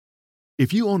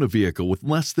If you own a vehicle with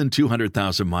less than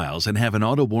 200,000 miles and have an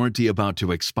auto warranty about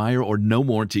to expire or no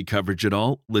warranty coverage at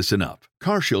all, listen up.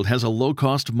 CarShield has a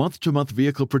low-cost month-to-month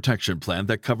vehicle protection plan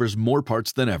that covers more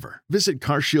parts than ever. Visit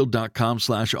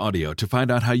carshield.com/audio to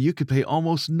find out how you could pay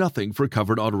almost nothing for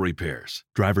covered auto repairs.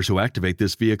 Drivers who activate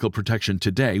this vehicle protection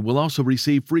today will also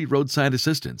receive free roadside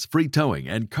assistance, free towing,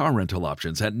 and car rental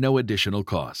options at no additional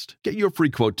cost. Get your free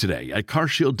quote today at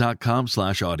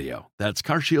carshield.com/audio. That's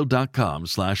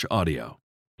carshield.com/audio.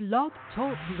 Blog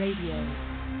Talk Radio.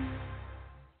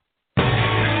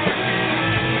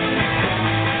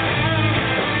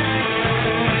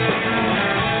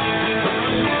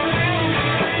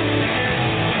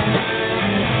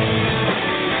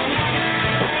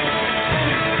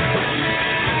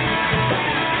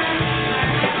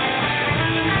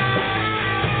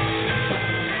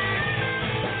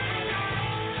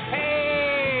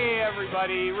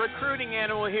 Recruiting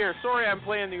Animal here. Sorry I'm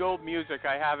playing the old music.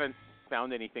 I haven't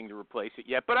found anything to replace it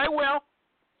yet, but I will.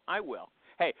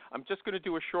 Hey, I'm just going to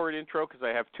do a short intro because I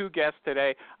have two guests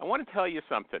today. I want to tell you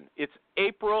something. It's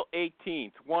April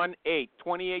 18th,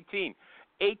 1/8/2018,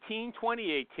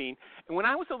 2018. And when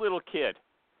I was a little kid,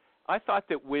 I thought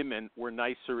that women were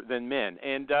nicer than men.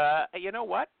 And you know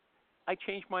what? I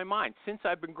changed my mind. Since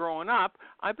I've been growing up,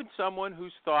 I've been someone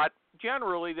who's thought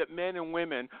generally that men and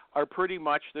women are pretty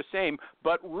much the same.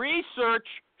 But research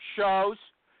shows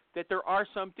that there are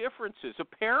some differences.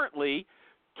 Apparently,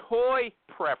 toy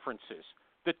preferences,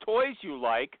 the toys you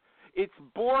like, it's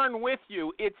born with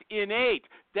you. It's innate.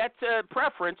 That's a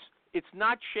preference. It's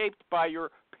not shaped by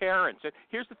your parents. And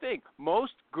here's the thing.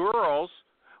 Most girls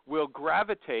will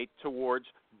gravitate towards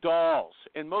dolls.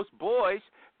 And most boys,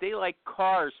 they like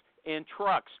cars and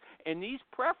trucks. And these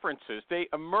preferences, they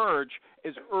emerge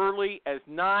as early as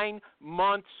 9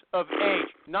 months of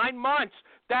age. 9 months.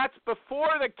 That's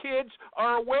before the kids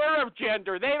are aware of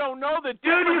gender. They don't know the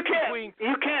difference between...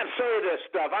 You can't say this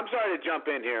stuff. I'm sorry to jump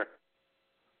in here.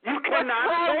 You cannot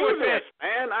say this,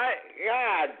 man.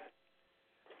 God.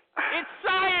 It's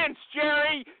science,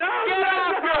 Jerry. No, Get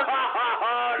out here.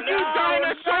 You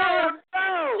dinosaur.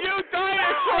 No. You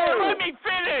dinosaur. Let me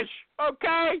finish,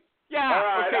 okay? Yeah. All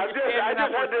right, okay, I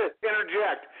just had to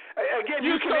interject. Again,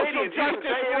 you Canadians, you can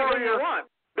say anything you want.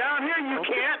 Down here, you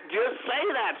can't just say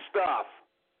that stuff.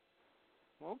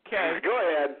 Okay. Go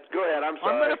ahead. I'm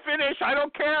sorry. I'm going to finish. I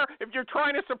don't care if you're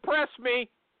trying to suppress me,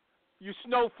 you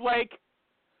snowflake.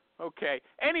 Okay.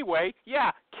 Anyway,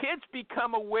 yeah, kids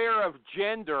become aware of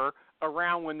gender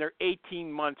around when they're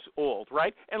 18 months old,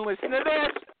 right? And listen to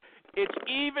this. It's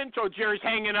even true. Jerry's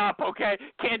hanging up, okay?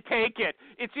 Can't take it.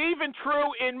 It's even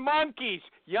true in monkeys.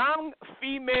 Young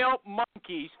female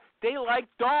monkeys, they like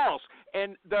dolls.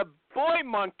 And the boy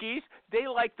monkeys, they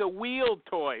like the wheeled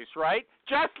toys, right?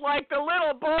 Just like the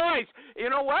little boys. You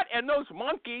know what? And those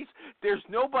monkeys, there's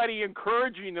nobody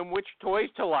encouraging them which toys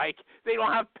to like. They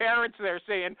don't have parents there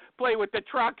saying, play with the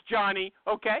truck, Johnny,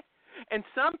 okay? And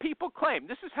some people claim,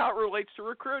 this is how it relates to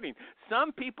recruiting,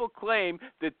 some people claim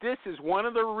that this is one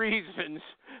of the reasons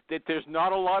that there's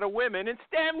not a lot of women in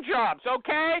STEM jobs,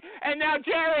 okay? And now,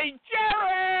 Jerry,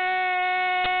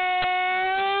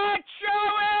 what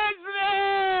show is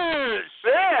this?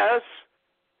 This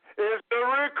is the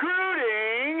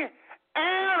Recruiting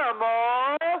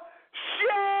Animal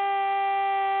Show!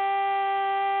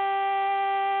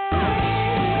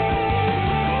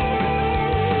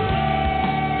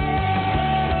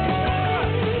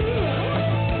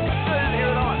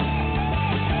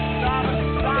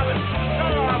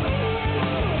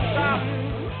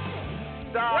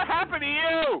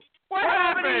 What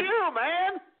happened to you,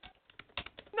 man?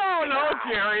 No,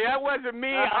 Jerry, that wasn't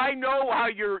me. I know how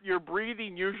your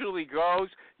breathing usually goes.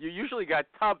 You usually got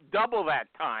double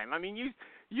that time. I mean, it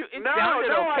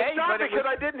sounded okay, I stopped but because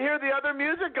I didn't hear the other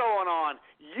music going on.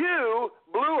 You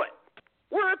blew it.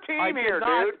 We're a team here,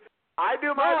 dude. I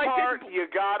do my part. You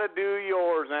got to do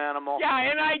yours, animal. Yeah,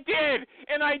 and I did.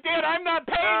 I'm not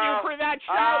paying you for that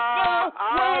shout.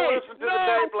 I'll listen to the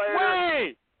tape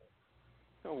later.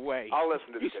 No way. I'll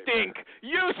listen to the tape.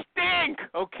 You stink,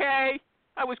 okay?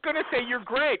 I was going to say you're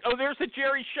great. Oh, there's a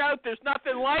Jerry shout. There's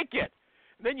nothing like it.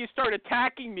 And then you start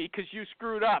attacking me because you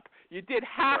screwed up. You did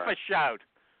half a shout.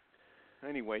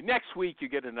 Anyway, next week you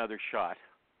get another shot.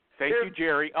 Thank you,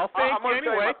 Jerry. I'll thank you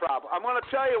anyway. I'm going to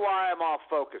tell you why I'm off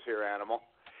focus here, animal.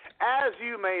 As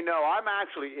you may know, I'm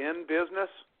actually in business.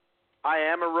 I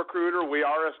am a recruiter. We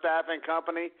are a staffing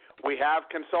company. We have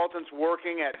consultants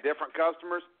working at different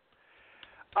customers.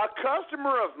 A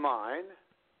customer of mine,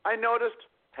 I noticed,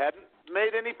 hadn't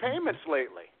made any payments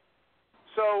lately.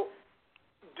 So,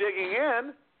 digging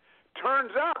in,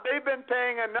 turns out they've been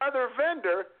paying another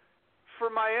vendor for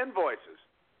my invoices.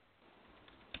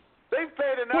 They've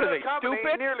paid another company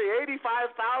stupid? nearly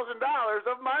 $85,000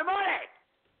 of my money.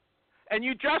 And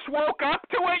you just woke up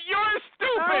to it? You're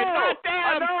stupid, not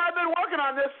them. No, I've been working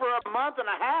on this for a month and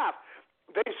a half.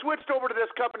 They switched over to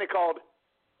this company called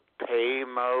Pay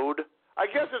Mode. I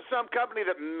guess it's some company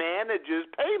that manages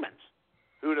payments.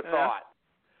 Who'd have thought?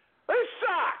 They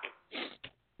suck.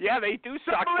 Yeah, they do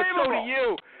suck, but so do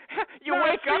you. You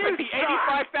wake up at the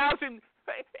 $85,000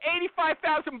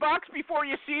 before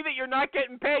you see that you're not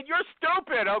getting paid. You're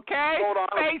stupid, okay? Hold on.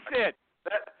 Face it.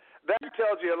 That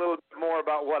tells you a little bit more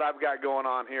about what I've got going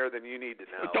on here than you need to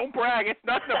know. Don't brag. It's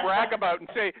nothing to brag about and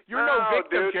say you're no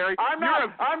victim, dude. Jerry. I'm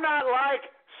not like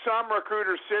some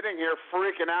recruiters sitting here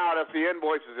freaking out if the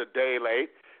invoice is a day late.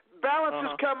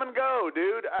 Balances come and go,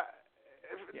 dude.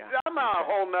 I'm on a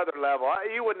whole nother level.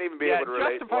 You wouldn't even be able to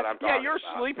relate to what I'm talking about. Yeah, you're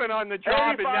sleeping on the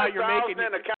job, and now you're making $85,000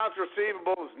 in accounts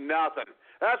receivable is nothing.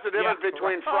 That's the difference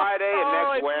between Friday and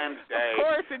next Wednesday. Of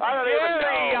course, it's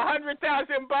Jerry. $100,000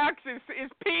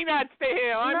 is peanuts to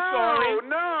him. I'm sorry.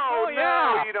 No,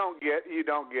 you don't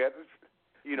get.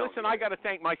 Listen, I got to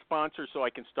thank my sponsors so I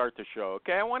can start the show,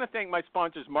 okay? I want to thank my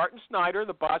sponsors, Martin Snyder,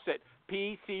 the boss at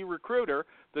PC Recruiter,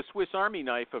 the Swiss Army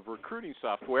knife of recruiting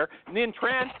software, Ninh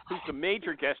Tran, who's the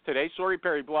major guest today, sorry,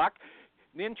 Perry Block,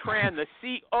 Ninh Tran, the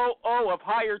COO of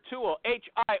Hiretual,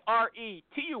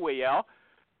 Hiretual,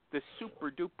 the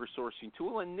super-duper sourcing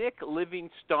tool, and Nick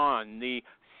Livingstone, the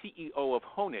CEO of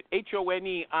Honeit,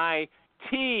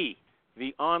 Honeit,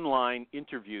 the online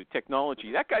interview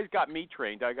technology. That guy's got me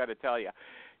trained, I got to tell you.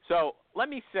 So let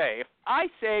me say, if I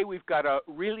say we've got a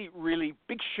really, really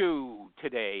big shoe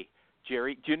today,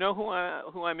 Jerry, do you know who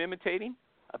I'm imitating?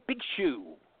 A big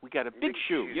shoe. We got a big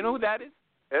shoe. You know who that is?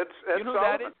 It's you know who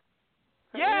that is?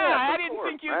 Yeah, I didn't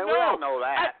think you'd know. We all know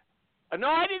that. No,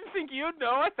 I didn't think you'd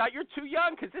know. I thought you're too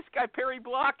young because this guy, Perry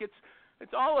Block,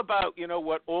 it's all about,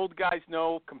 what old guys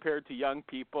know compared to young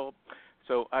people.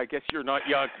 So I guess you're not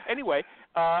young. Anyway,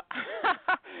 we're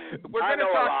going to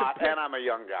talk a lot, and I'm a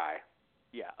young guy.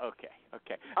 Yeah, okay.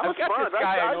 I'm got smart. this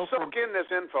guy I soak in this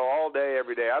info all day,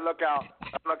 every day. I look out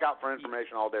for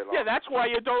information all day long. Yeah, that's why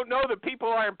you don't know that people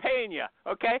aren't paying you,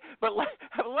 okay? But let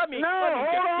me hold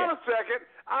on a second.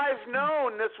 I've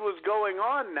known this was going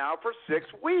on now for 6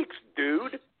 weeks,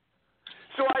 dude.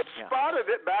 So I spotted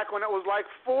it back when it was like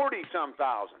 40-some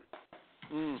thousand.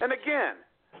 And again,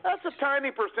 that's a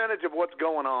tiny percentage of what's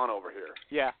going on over here.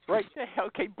 Yeah, right.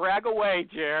 Okay, brag away,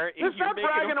 Jer. You're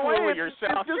making a fool of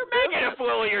yourself. You're making a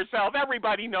fool of yourself.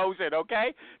 Everybody knows it,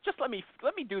 okay? Just let me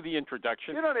do the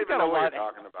introduction. You don't even know what you're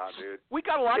talking about, dude. We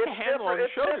got a lot to handle on the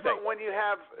show today. It's different when you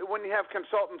have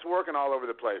consultants working all over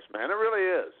the place, man. It really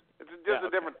is. It's just a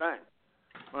different thing.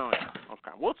 Oh, yeah.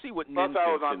 Okay. We'll see what Ninh I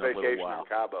was on thinks in a little vacation while. in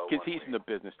Cabo. Because he's in the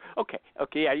business. Okay.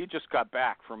 Yeah, you just got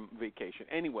back from vacation.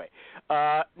 Anyway,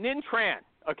 Ninh Tran.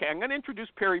 Okay, I'm going to introduce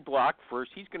Perry Block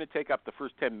first. He's going to take up the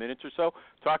first 10 minutes or so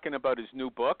talking about his new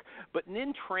book. But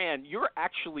Ninh Tran, you're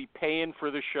actually paying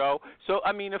for the show. So,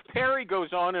 I mean, if Perry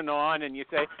goes on and you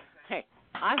say, hey,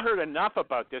 I heard enough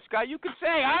about this guy, you could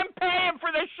say, I'm paying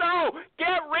for the show.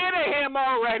 Get rid of him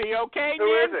already, okay, Who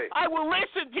Ninh? is he? I will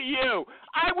listen to you.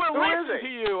 Who listen to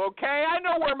you, okay? I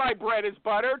know where my bread is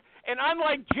buttered. And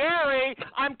unlike Jerry,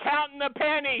 I'm counting the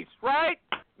pennies, right?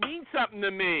 Means something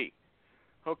to me.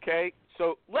 Okay,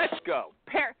 so let's go.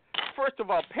 First of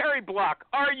all, Perry Block,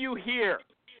 are you here?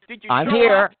 Did you I'm show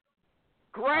here. Up?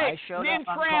 Great. I showed Ninh up.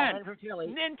 Tran. I'm calling for Tilly.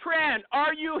 Ninh Tran,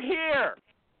 are you here?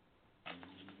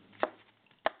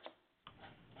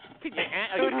 Can you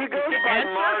Dude, he goes by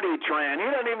Marty Tran. You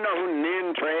don't even know who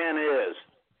Ninh Tran is.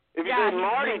 If you say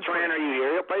Marty Tran, are you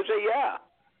here? He'll probably say yeah.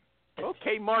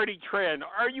 Okay, Marty Tran,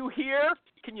 are you here?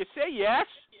 Can you say yes?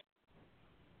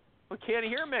 We can't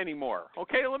hear him anymore.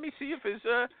 Okay, let me see if his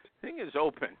thing is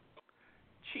open.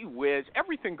 Gee whiz,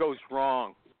 everything goes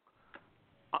wrong.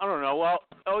 I don't know. Well,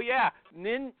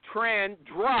 Ninh Tran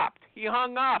dropped. He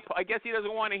hung up. I guess he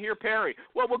doesn't want to hear Perry.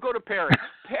 Well, we'll go to Perry.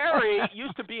 Perry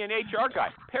used to be an HR guy.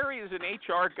 Perry is an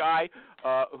HR guy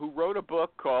who wrote a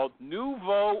book called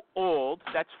Nouveau Old.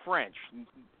 That's French.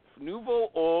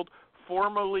 Nouveau Old,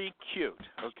 formerly cute.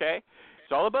 Okay?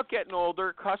 It's all about getting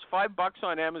older. It costs $5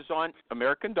 on Amazon,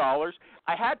 American dollars.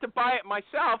 I had to buy it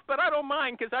myself, but I don't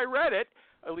mind because I read it.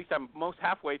 At least I'm most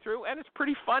halfway through, and it's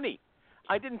pretty funny.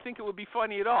 I didn't think it would be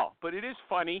funny at all, but it is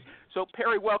funny. So,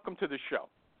 Perry, welcome to the show.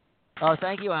 Oh,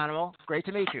 thank you, Animal. Great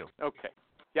to meet you. Okay.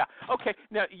 Yeah. Okay.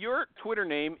 Now, your Twitter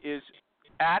name is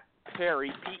at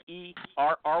Perry, Perry,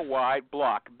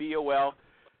 Block, BLOCK.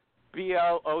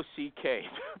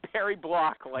 Perry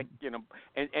Block,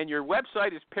 and your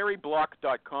website is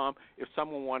perryblock.com if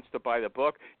someone wants to buy the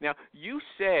book. Now, you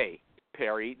say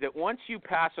Perry, that once you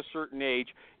pass a certain age,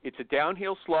 it's a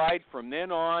downhill slide from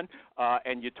then on,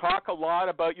 and you talk a lot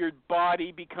about your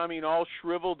body becoming all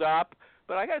shriveled up.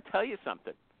 But I got to tell you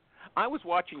something. I was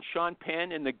watching Sean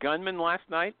Penn in The Gunman last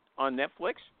night on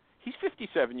Netflix. He's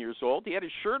 57 years old. He had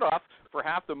his shirt off for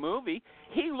half the movie.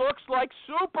 He looks like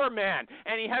Superman,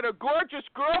 and he had a gorgeous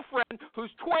girlfriend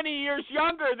who's 20 years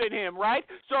younger than him, right?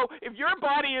 So if your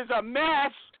body is a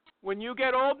mess when you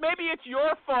get old, maybe it's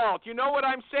your fault. You know what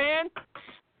I'm saying?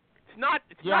 It's not.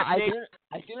 I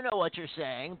do know what you're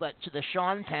saying, but to the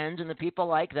Sean Penns and the people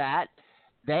like that,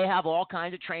 they have all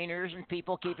kinds of trainers and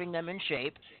people keeping them in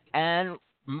shape, and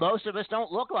most of us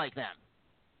don't look like them.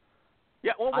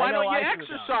 Yeah, well, why don't you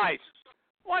exercise?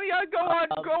 Why don't you go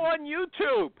on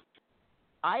YouTube?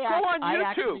 I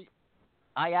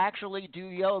actually do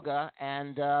yoga,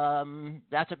 and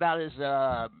that's about as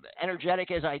energetic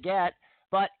as I get.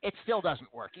 But it still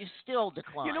doesn't work. You still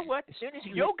decline. You know what? As soon as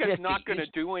you yoga's not going to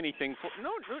do anything for.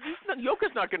 No,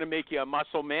 yoga's not going to make you a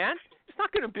muscle man. It's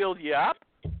not going to build you up.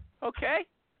 Okay.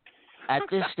 At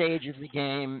this stage of the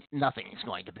game, nothing's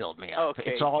going to build me up. Okay.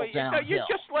 It's all downhill. You're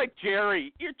just like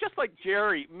Jerry.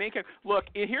 Look,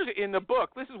 here's in the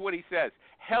book. This is what he says.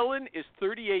 Helen is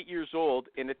 38 years old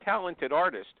and a talented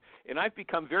artist, and I've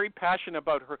become very passionate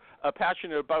about her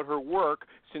work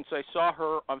since I saw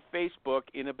her on Facebook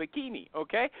in a bikini.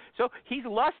 Okay, so he's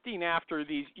lusting after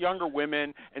these younger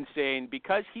women and saying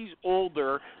because he's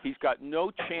older, he's got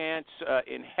no chance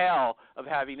in hell of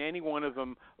having any one of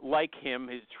them like him,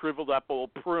 his shriveled up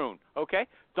old prune. Okay,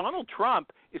 Donald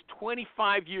Trump is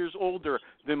 25 years older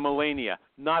than Melania.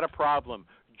 Not a problem.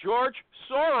 George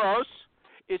Soros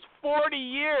is 40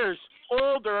 years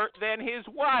older than his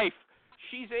wife.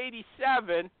 She's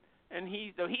 87, and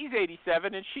he's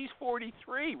 87, and she's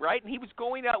 43, right? And he was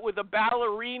going out with a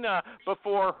ballerina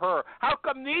before her. How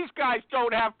come these guys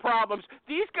don't have problems?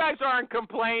 These guys aren't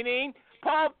complaining.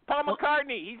 Paul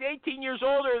McCartney, he's 18 years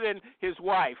older than his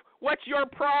wife. What's your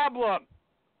problem?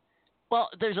 Well,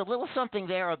 there's a little something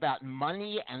there about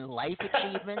money and life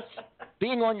achievements.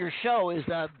 Being on your show is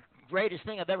the greatest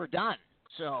thing I've ever done.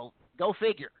 So go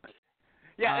figure.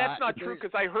 Yeah, that's not true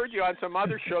because I heard you on some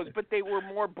other shows, but they were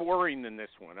more boring than this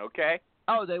one, okay?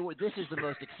 Oh, they were. This is the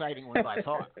most exciting one by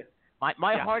far.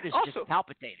 My heart is just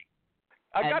palpitating.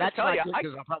 I got to tell you,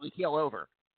 because I'll probably keel over.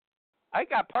 I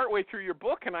got partway through your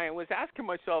book, and I was asking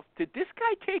myself, did this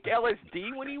guy take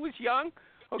LSD when he was young?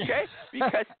 Okay,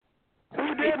 because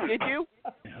did you?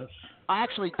 I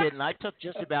actually didn't. I took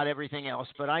just about everything else,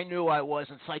 but I knew I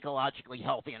wasn't psychologically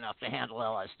healthy enough to handle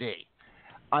LSD.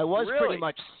 I was pretty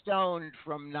much stoned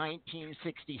from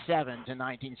 1967 to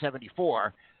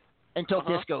 1974 until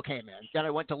disco came in. Then I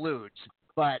went to Ludes,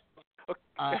 but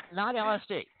not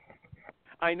LSD.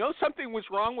 I know something was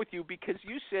wrong with you because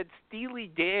you said Steely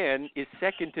Dan is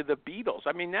second to the Beatles.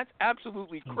 I mean, that's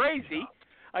absolutely crazy.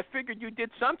 I figured you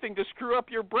did something to screw up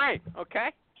your brain,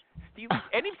 okay?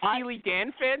 Any Steely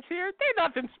Dan fans here? They're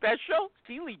nothing special.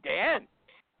 Steely Dan.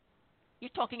 You're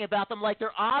talking about them like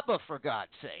they're ABBA, for God's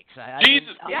sakes.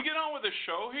 Jesus, can we get on with the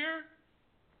show here?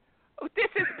 Oh, this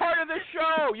is part of the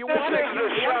show. You want the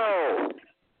show.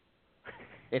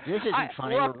 If this isn't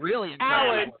funny, we're really in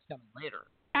trouble. What's coming later.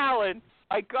 Alan,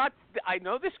 I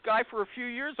know this guy for a few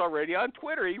years already on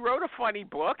Twitter. He wrote a funny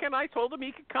book, and I told him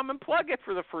he could come and plug it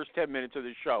for the first 10 minutes of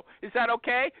the show. Is that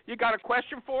okay? You got a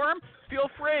question for him? Feel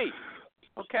free.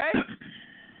 Okay?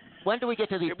 When do we get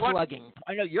to the plugging?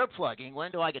 I know you're plugging.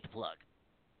 When do I get to plug?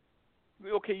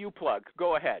 Okay, you plug.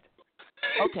 Go ahead.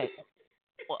 Okay.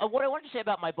 Well, what I wanted to say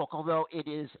about my book, although it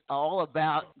is all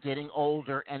about getting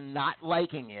older and not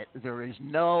liking it, there is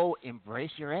no embrace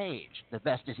your age, the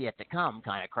best is yet to come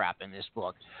kind of crap in this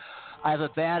book. I have a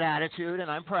bad attitude,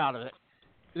 and I'm proud of it.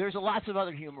 There's lots of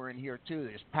other humor in here, too.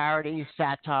 There's parody,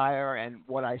 satire, and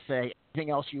what I say,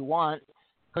 anything else you want,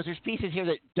 because there's pieces here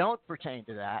that don't pertain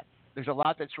to that. There's a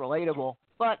lot that's relatable,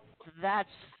 but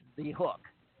that's the hook.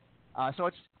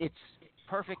 So it's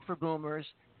perfect for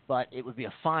boomers, but it would be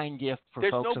a fine gift for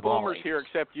folks of all ages. There's no boomers here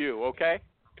except you, okay?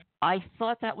 I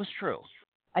thought that was true.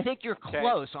 I think you're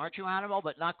close, aren't you, Animal?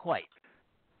 But not quite.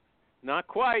 Not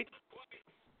quite.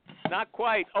 Not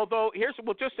quite. Although,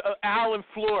 just Alan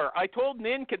Fleur. I told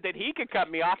Ninh that he could cut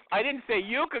me off. I didn't say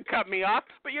you could cut me off.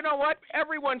 But you know what?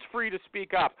 Everyone's free to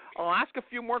speak up. I'll ask a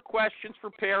few more questions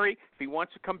for Perry. If he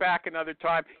wants to come back another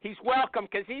time, he's welcome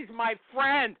because he's my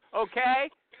friend, okay?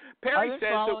 Perry says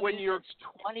that when you're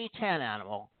 2010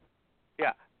 Animal.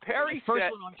 Yeah. Perry first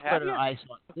says. One on Twitter,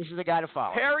 this is the guy to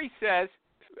follow. Perry says,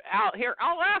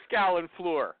 I'll ask Alan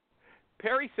Fleur.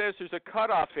 Perry says there's a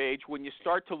cutoff age when you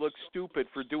start to look stupid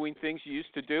for doing things you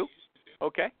used to do,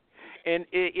 okay? And,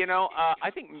 I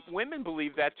think women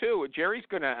believe that, too. Jerry's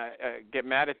going to get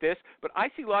mad at this, but I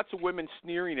see lots of women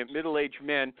sneering at middle-aged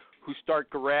men who start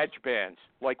garage bands,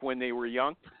 like when they were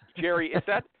young. Jerry, is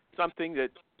that something that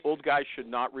old guys should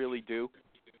not really do?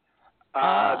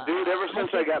 Dude, ever since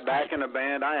I got back in the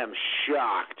band, I am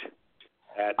shocked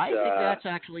at... I think that's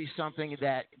actually something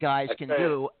that guys can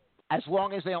do, as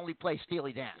long as they only play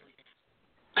Steely Dan.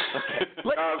 Okay.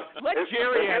 Let if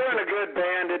Jerry you're in a good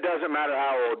band, it doesn't matter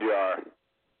how old you are.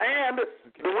 And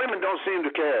the women don't seem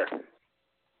to care.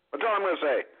 That's all I'm going to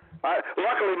say.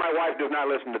 Luckily, my wife does not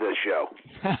listen to this show.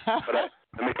 But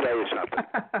let me tell you something.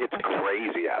 It's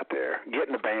crazy out there. Get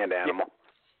in the band, Animal.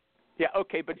 Yeah,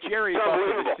 okay, but Jerry's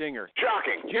also the singer.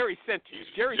 Shocking. Jerry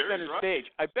center stage.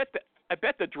 I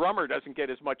bet the drummer doesn't get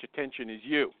as much attention as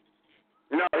you.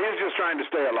 No, he's just trying to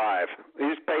stay alive.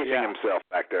 He's pacing himself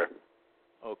back there.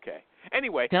 Okay.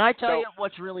 Anyway. Can I tell you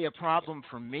what's really a problem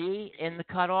for me in the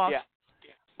cutoff? Yeah.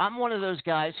 I'm one of those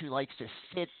guys who likes to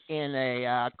sit in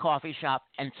a coffee shop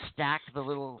and stack the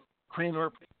little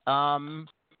creamer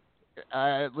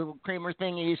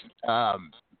thingies,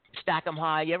 stack them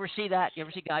high. You ever see that? You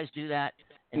ever see guys do that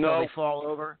until they fall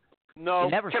over? No.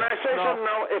 Can I say something?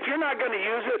 No. If you're not going to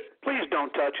use it, please don't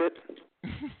touch it.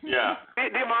 Yeah.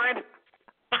 Do you mind?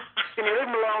 Can you leave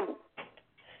them alone?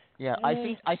 Yeah, I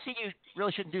see you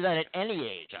really shouldn't do that at any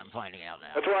age, I'm finding out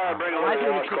now. That's why I bring a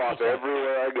little washcloth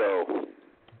everywhere I go.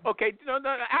 Okay, no,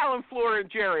 Alan, Fleur, and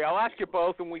Jerry, I'll ask you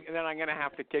both, and then I'm going to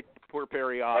have to kick poor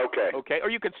Perry off. Okay. Or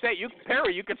you could stay.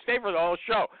 Perry, you could stay for the whole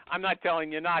show. I'm not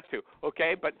telling you not to.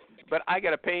 Okay, but I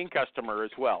got a paying customer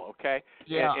as well. Okay.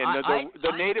 Yeah, and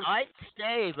the native. I'd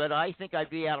stay, but I think I'd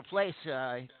be out of place.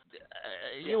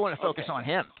 You want to focus on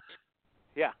him.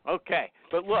 Yeah. Okay.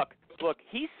 But look.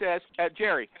 He says,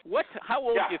 Jerry, how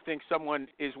old do you think someone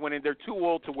is when they're too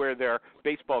old to wear their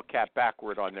baseball cap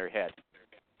backward on their head?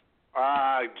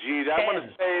 Geez, I want to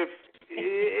say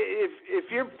if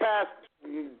you're past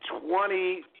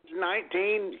 20,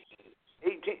 19,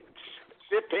 18,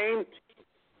 15.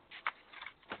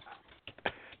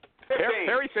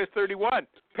 Perry says 31.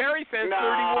 Perry says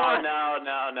 31.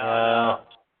 No.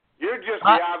 You're just the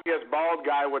obvious bald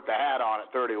guy with the hat on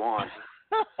at 31.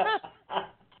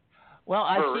 Well,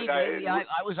 I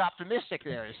was optimistic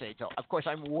there, to say. Of course,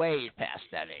 I'm way past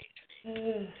that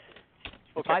age.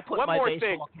 If I put my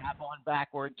baseball cap on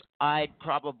backwards, I'd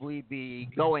probably be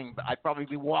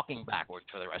walking backwards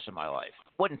for the rest of my life.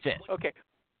 Wouldn't fit. Okay.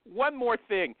 One more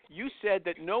thing. You said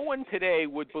that no one today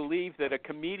would believe that a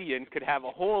comedian could have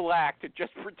a whole act of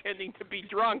just pretending to be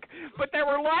drunk, but there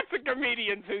were lots of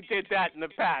comedians who did that in the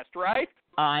past, right?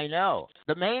 I know.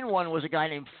 The main one was a guy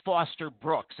named Foster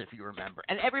Brooks, if you remember.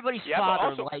 And everybody's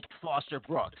father liked Foster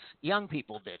Brooks. Young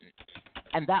people didn't.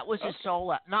 And that was his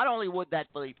sole act. Not only would that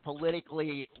be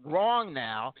politically wrong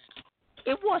now,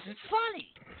 it wasn't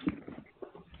funny.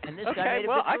 And this guy made a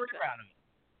big career out of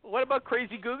it. What about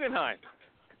Crazy Guggenheim?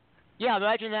 Yeah,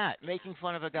 imagine that, making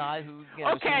fun of a guy who.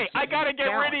 Okay, I gotta get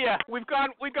rid of you. We've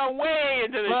gone way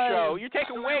into the show. You're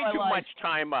taking way too much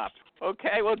time up.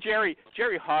 Okay, well, Jerry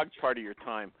hogged part of your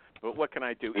time, but what can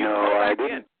I do? No, I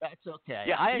didn't. That's okay.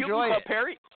 Yeah, I enjoyed it.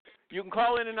 Perry, you can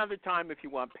call in another time if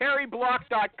you want.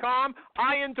 PerryBlock.com.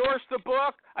 I endorse the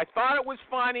book. I thought it was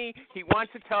funny. He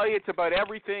wants to tell you it's about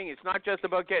everything. It's not just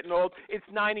about getting old. It's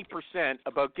 90%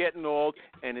 about getting old,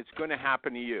 and it's going to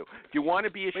happen to you. Do you want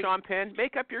to be a Sean Penn?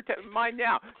 Make up your mind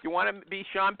now. Do you want to be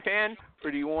Sean Penn,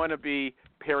 or do you want to be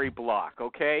Perry Block,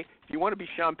 okay? If you want to be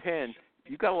Sean Penn,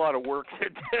 you got a lot of work to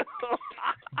do.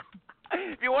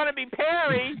 If you want to be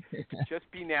Perry, just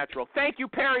be natural. Thank you,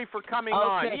 Perry, for coming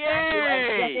on. Yay! Thank you.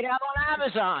 And check it out on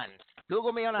Amazon.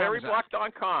 Google me on Amazon.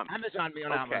 PerryBlock.com. Amazon me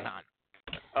on Amazon.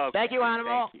 Okay. Thank you,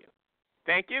 Animal.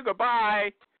 Thank you.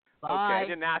 Goodbye. Bye. Okay, I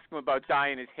didn't ask him about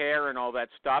dyeing his hair and all that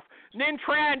stuff. Ninh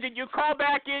Tran, did you call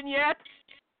back in yet?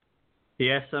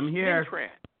 Yes, I'm here. Ninh Tran.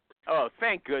 Oh,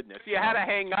 thank goodness. You had to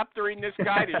hang up during this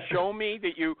guy to show me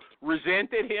that you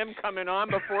resented him coming on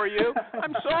before you?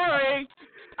 I'm sorry.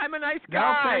 I'm a nice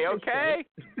guy, okay?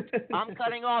 I'm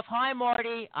cutting off. Hi,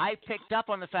 Marty. I picked up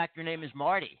on the fact your name is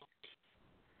Marty.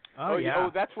 Oh, yeah.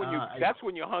 Oh, that's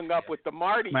when you hung up with the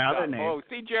Marty my stuff. Other name. Oh,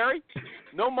 see, Jerry?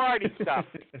 No Marty stuff.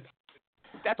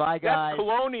 Bye, guys. That's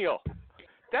colonial.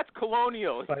 That's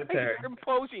colonial. Bye, Perry.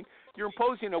 You're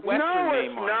imposing a Western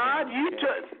name on him.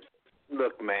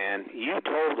 Look, man, you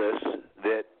told us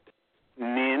that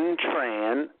Ninh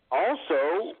Tran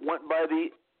also went by the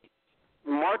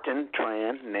Martin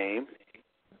Tran name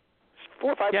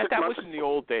 4 or 5 Yeah, 6 that months. was in the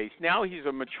old days. Now he's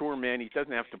a mature man. He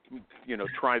doesn't have to,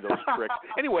 try those tricks.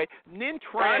 Anyway, Ninh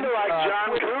Tran. Kind of like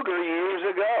John Cougar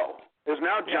years ago. Is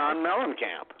now John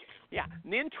Mellencamp. Yeah,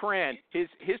 Nin Tran. His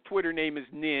Twitter name is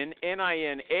Nin,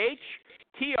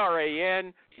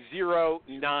 NINHTRAN09.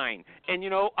 And,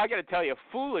 I got to tell you,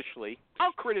 foolishly,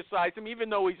 I'll criticize him even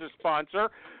though he's a sponsor.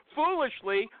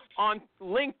 Foolishly, on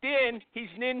LinkedIn, he's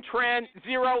Nin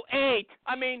Tran08.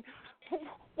 I mean,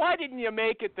 why didn't you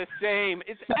make it the same?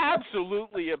 It's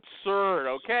absolutely absurd,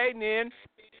 okay, Nin?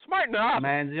 Smarten up.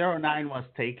 Man, 09 was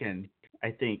taken,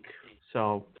 I think.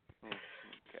 So,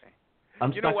 okay.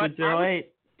 I'm stuck with 08.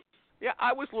 Yeah,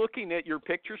 I was looking at your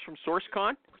pictures from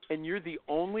SourceCon, and you're the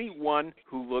only one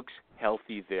who looks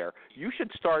healthy there. You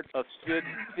should start a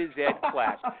phys ed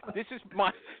class. This is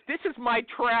my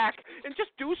track, and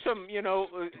just do some,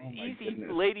 easy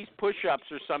ladies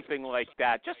push-ups or something like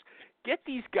that. Just get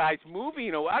these guys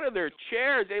moving, out of their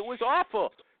chairs. It was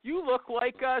awful. You look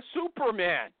like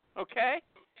Superman, okay?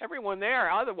 Everyone there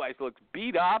otherwise looks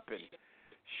beat up and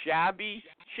shabby.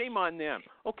 Shame on them.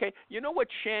 Okay, you know what,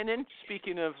 Shannon?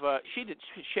 Speaking of,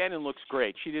 Shannon looks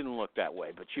great. She didn't look that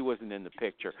way, but she wasn't in the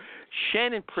picture.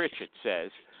 Shannon Pritchett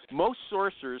says most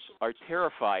sorcerers are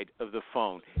terrified of the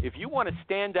phone. If you want to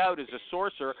stand out as a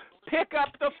sorcerer, pick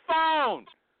up the phone.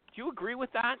 Do you agree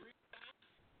with that?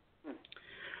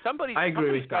 I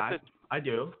agree with that. I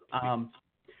do.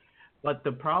 But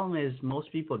the problem is most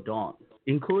people don't,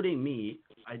 including me.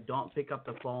 I don't pick up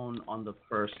the phone on the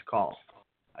first call.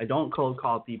 I don't cold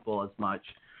call people as much.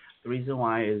 The reason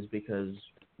why is because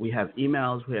we have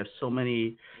emails. We have so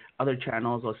many other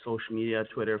channels of social media,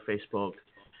 Twitter, Facebook,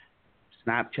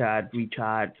 Snapchat,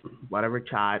 WeChat, whatever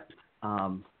chat.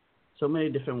 So many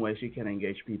different ways you can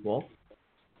engage people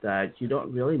that you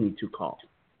don't really need to call.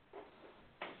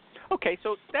 Okay,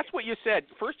 so that's what you said.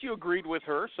 First, you agreed with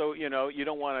her, so you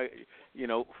don't want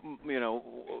to,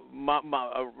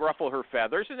 ruffle her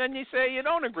feathers, and then you say you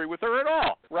don't agree with her at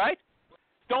all, right?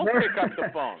 Don't pick up the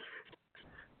phone.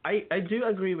 I do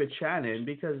agree with Shannon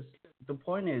because the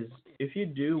point is, if you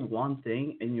do one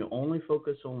thing and you only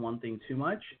focus on one thing too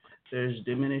much, there's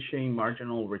diminishing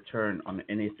marginal return on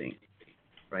anything,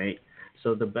 right?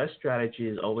 So the best strategy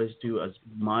is always do as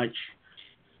much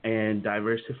and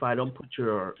diversify. Don't put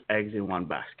your eggs in one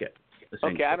basket.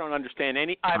 Okay, I don't understand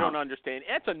I don't understand.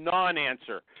 That's a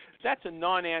non-answer. That's a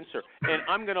non-answer. And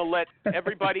I'm going to let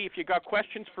everybody, if you got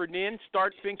questions for Nin,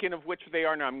 start thinking of which they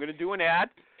are now. I'm going to do an ad,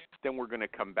 then we're going to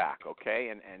come back,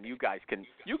 okay? And you guys can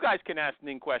ask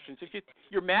Nin questions. If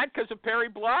you're mad because of Perry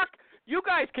Block, you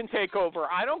guys can take over.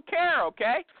 I don't care,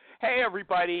 okay? Hey,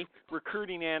 everybody,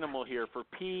 Recruiting Animal here for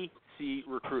PC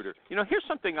Recruiter. Here's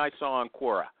something I saw on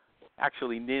Quora.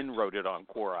 Actually, Nin wrote it on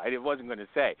Quora. I wasn't going to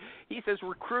say. He says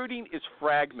recruiting is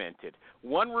fragmented.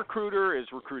 One recruiter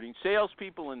is recruiting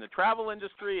salespeople in the travel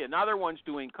industry. Another one's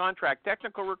doing contract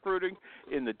technical recruiting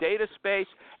in the data space.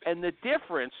 And the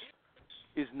difference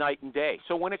is night and day.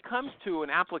 So when it comes to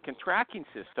an applicant tracking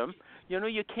system,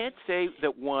 you can't say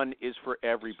that one is for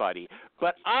everybody.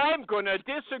 But I'm going to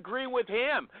disagree with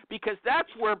him because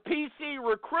that's where PC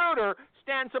Recruiter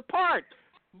stands apart.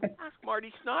 Ask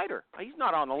Marty Snyder. He's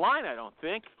not on the line, I don't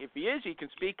think. If he is, he can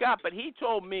speak up. But he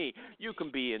told me you can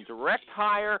be in direct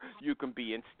hire, you can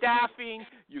be in staffing,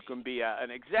 you can be an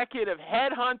executive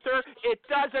headhunter. It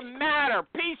doesn't matter.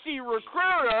 PC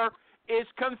Recruiter is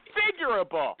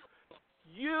configurable.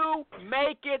 You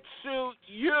make it suit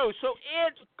you. So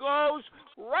it goes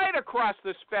right across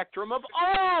the spectrum of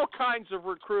all kinds of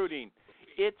recruiting.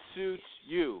 It suits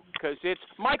you because it's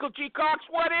Michael G. Cox.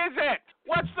 What is it?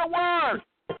 What's the word?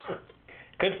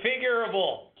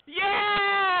 Configurable.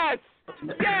 Yes!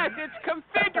 Yes, it's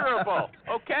configurable,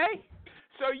 okay?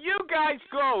 So you guys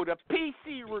go to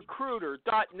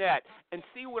PCRecruiter.net and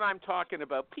see what I'm talking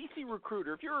about. PC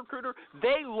Recruiter, if you're a recruiter,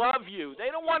 they love you.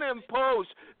 They don't want to impose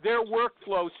their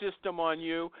workflow system on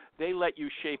you. They let you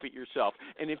shape it yourself.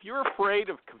 And if you're afraid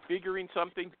of configuring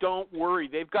something, don't worry.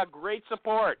 They've got great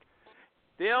support.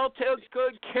 They'll take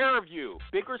good care of you,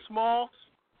 big or small.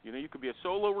 You could be a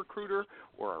solo recruiter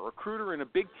or a recruiter in a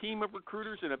big team of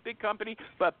recruiters in a big company,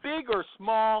 but big or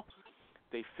small,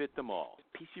 they fit them all.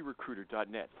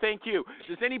 PCRecruiter.net. Thank you.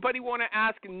 Does anybody want to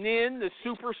ask Nin, the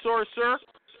super sorcerer,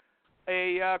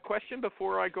 a question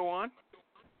before I go on?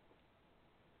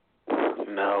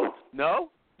 No.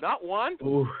 No? Not one?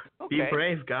 Ooh, okay. Be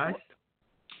brave, guys.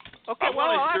 Okay, I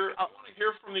want to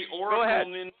hear from the Oracle. Go ahead.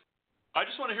 Nin. I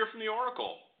just want to hear from the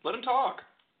Oracle. Let him talk.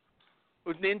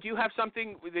 Nin, do you have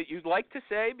something that you'd like to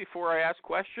say before I ask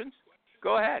questions?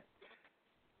 Go ahead.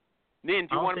 Nin,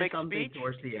 do you want to make a speech?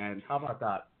 Towards the end. How about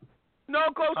that?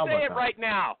 No, say it right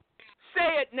now.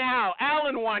 Say it now.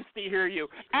 Alan wants to hear you.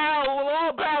 Al, we'll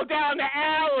all bow down to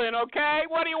Alan, okay?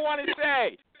 What do you want to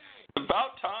say?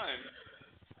 About time.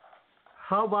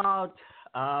 How about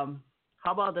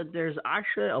how about that? There's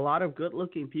actually a lot of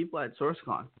good-looking people at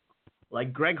SourceCon,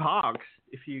 like Greg Hawkes.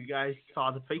 If you guys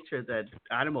saw the picture that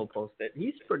Animal posted,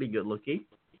 he's pretty good-looking.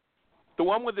 The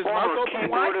one with his mouth Former open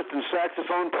wide? keyboardist and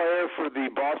saxophone player for the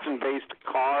Boston-based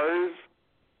Cars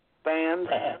band.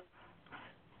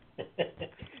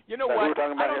 You know what?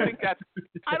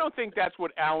 I don't think that's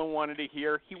what Alan wanted to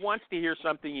hear. He wants to hear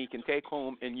something he can take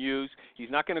home and use.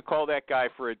 He's not going to call that guy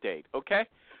for a date, okay?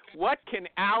 What can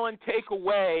Alan take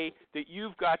away that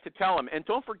you've got to tell him? And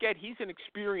don't forget, he's an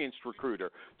experienced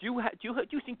recruiter. Do you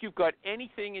think you've got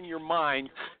anything in your mind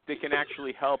that can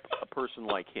actually help a person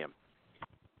like him?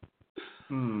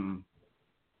 I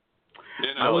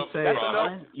would say,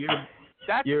 Alan,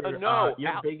 that's a no.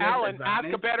 Alan, ask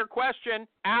advantage. a better question.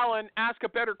 Alan, ask a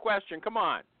better question. Come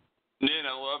on. Nin,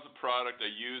 I love the product. I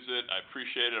use it. I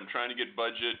appreciate it. I'm trying to get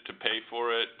budget to pay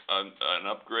for it, an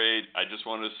upgrade. I just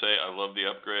wanted to say I love the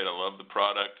upgrade. I love the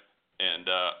product. And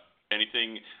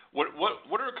anything. What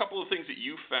are a couple of things that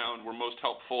you found were most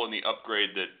helpful in the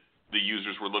upgrade that the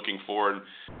users were looking for, and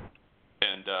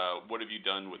what have you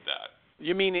done with that?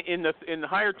 You mean in the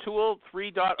Hiretual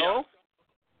 3.0? Yeah.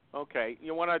 Okay.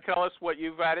 You want to tell us what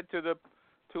you've added to the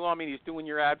tool? I mean, he's doing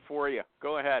your ad for you.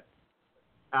 Go ahead.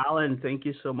 Alan, thank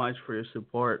you so much for your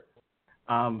support.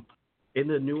 In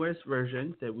the newest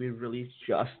version that we released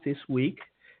just this week,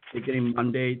 beginning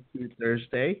Monday through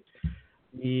Thursday,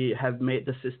 we have made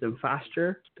the system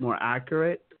faster, more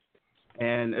accurate,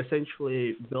 and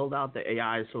essentially build out the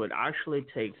AI so it actually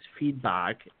takes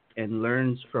feedback and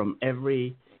learns from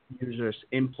every user's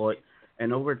input.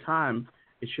 And over time,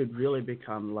 it should really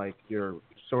become like your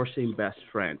sourcing best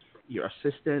friend, your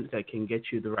assistant that can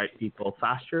get you the right people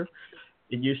faster.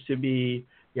 It used to be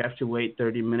you have to wait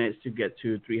 30 minutes to get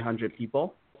to 300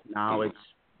 people. Now it's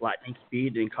lightning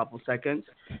speed in a couple seconds.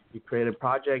 You create a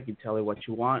project, you tell it what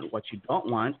you want, what you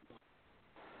don't want,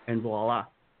 and voila.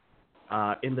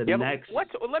 Let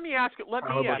me ask a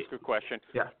question.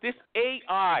 Yeah. This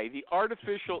AI, the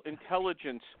artificial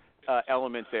intelligence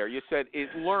element there, you said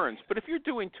it learns. But if you're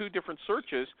doing two different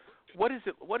searches, what does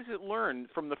it learn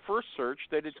from the first search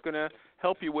that it's going to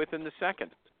help you with in the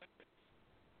second?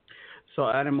 So,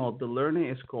 Animal, the learning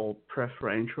is called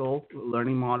preferential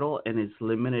learning model, and it's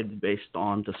limited based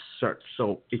on the search.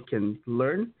 So it can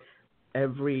learn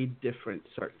every different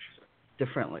search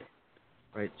differently,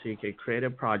 right? So you can create a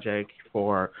project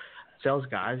for sales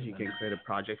guys, you can create a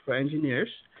project for engineers,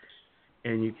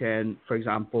 and you can, for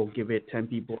example, give it 10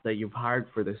 people that you've hired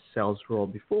for this sales role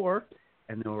before,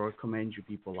 and it will recommend you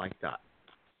people like that.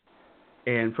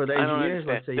 And for the engineers,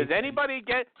 let's say... Did anybody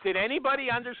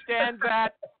understand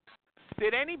that?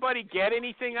 Did anybody get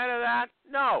anything out of that?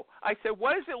 No. I said,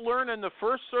 what does it learn in the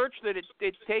first search that it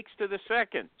takes to the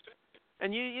second?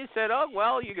 And you said, oh,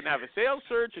 well, you can have a sales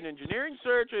search, an engineering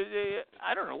search.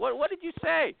 I don't know. What did you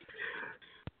say?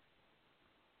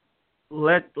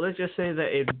 Let's just say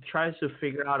that it tries to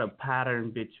figure out a pattern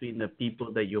between the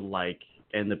people that you like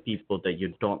and the people that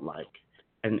you don't like.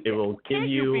 And it will give you... Can't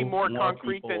you be more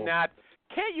concrete people... than that?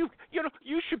 Can't you,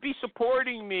 you should be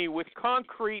supporting me with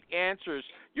concrete answers.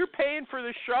 You're paying for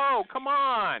the show. Come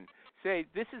on. Say,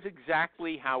 this is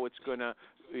exactly how it's going to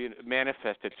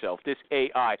manifest itself, this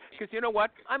AI. Because you know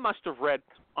what? I must have read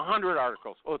 100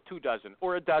 articles, or 24,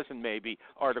 or a dozen maybe,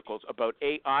 articles about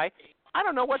AI. I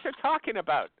don't know what they're talking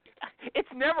about. It's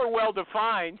never well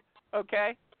defined,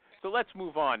 okay? So let's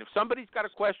move on. If somebody's got a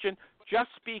question, just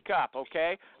speak up,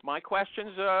 okay? My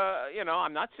questions,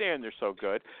 I'm not saying they're so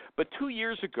good, but 2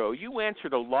 years ago, you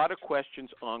answered a lot of questions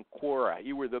on Quora.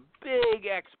 You were the big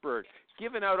expert,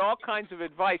 giving out all kinds of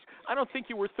advice. I don't think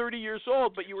you were 30 years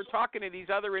old, but you were talking to these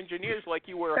other engineers like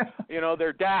you were,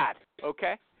 their dad,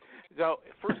 okay? So,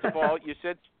 first of all, you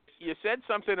said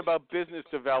something about business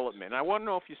development. I want to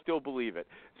know if you still believe it.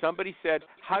 Somebody said,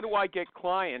 how do I get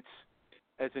clients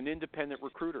as an independent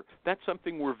recruiter? That's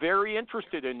something we're very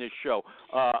interested in this show.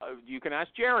 You can ask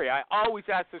Jerry. I always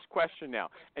ask this question now.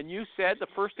 And you said the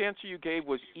first answer you gave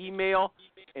was email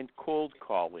and cold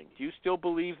calling. Do you still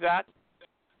believe that?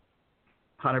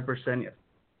 100%, yes.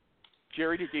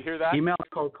 Jerry, did you hear that? Email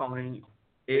and cold calling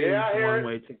is one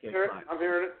way to get clients. I'm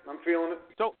hearing it. I'm feeling it.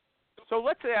 So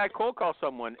let's say I cold call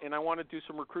someone and I want to do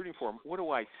some recruiting for them. What do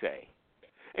I say?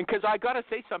 And because I got to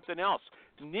say something else.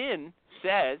 Nin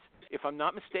says, if I'm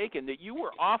not mistaken, that you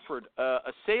were offered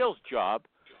a sales job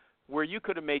where you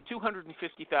could have made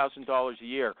 $250,000 a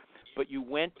year, but you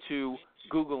went to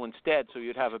Google instead so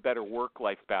you'd have a better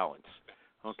work-life balance.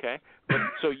 Okay? But,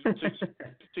 so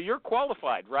you're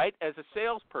qualified, right, as a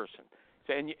salesperson.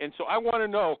 And so I want to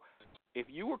know, if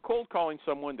you were cold calling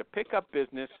someone to pick up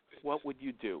business, what would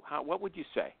you do? What would you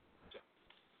say?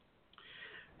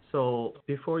 So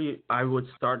I would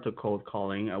start the cold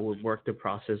calling. I would work the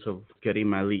process of getting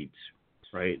my leads,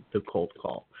 right? The cold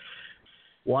call.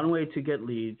 One way to get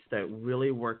leads that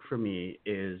really work for me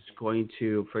is going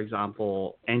to, for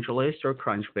example, AngelList or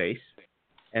Crunchbase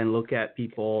and look at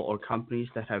people or companies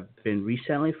that have been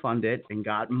recently funded and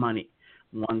got money.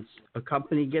 Once a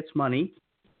company gets money,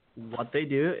 what they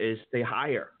do is they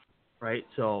hire, right?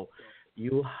 So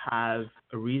you have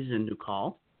a reason to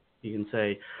call. You can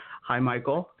say, "Hi,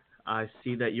 Michael. I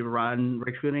see that you run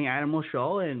Recruiting Animal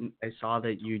Show, and I saw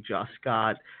that you just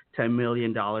got $10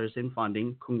 million in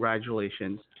funding.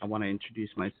 Congratulations. I want to introduce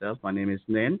myself. My name is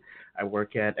Ninh. I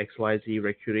work at XYZ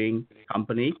Recruiting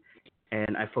Company,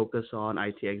 and I focus on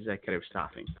IT executive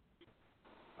staffing.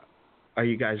 Are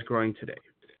you guys growing today?"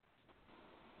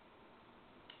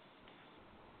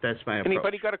 That's my approach.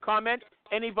 Anybody got a comment?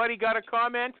 Anybody got a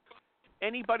comment?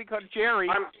 Anybody got Jerry?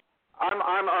 I'm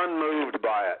unmoved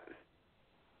by it.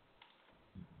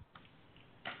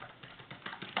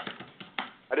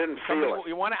 I didn't feel it.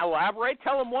 You want to elaborate?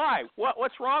 Tell them why.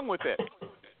 What's wrong with it?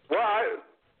 Well,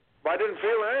 I didn't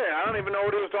feel anything. I don't even know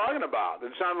what he was talking about.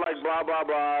 It sounded like blah, blah,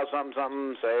 blah,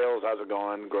 something, sales, how's it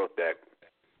going, growth deck.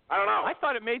 I don't know. I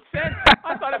thought it made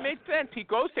sense. He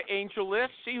goes to AngelList,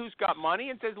 see who's got money,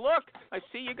 and says, "Look, I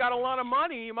see you got a lot of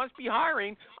money. You must be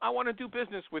hiring. I want to do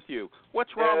business with you."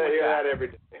 What's wrong with that? They hear that? that every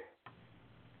day.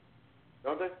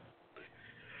 Don't they?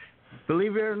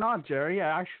 Believe it or not, Jerry,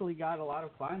 I actually got a lot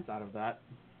of clients out of that.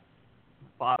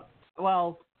 But,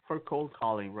 well, for cold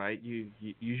calling, right, you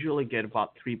usually get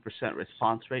about 3%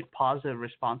 response rate, positive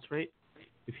response rate.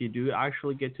 If you do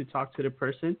actually get to talk to the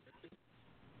person,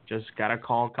 just got to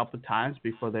call a couple of times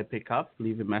before they pick up,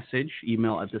 leave a message,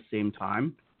 email at the same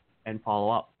time, and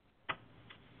follow up,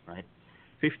 right?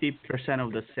 50%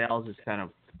 of the sales is kind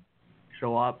of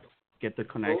show up, get the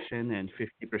connection, and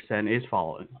 50% is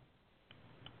following.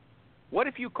 What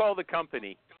if you call the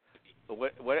company?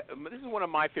 This is one of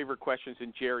my favorite questions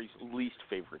and Jerry's least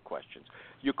favorite questions.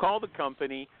 You call the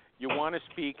company, you want to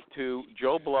speak to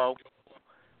Joe Blow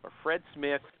or Fred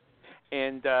Smith,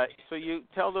 and so you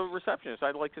tell the receptionist,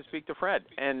 "I'd like to speak to Fred."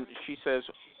 And she says,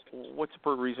 "What's the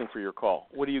reason for your call?"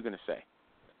 What are you going to say?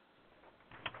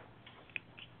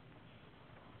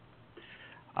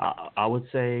 I would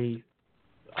say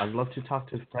I'd love to talk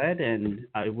to Fred, and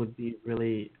it would be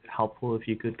really helpful if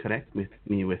you could connect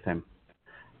me with him.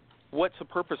 What's the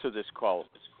purpose of this call,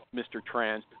 Mr.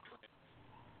 Tran?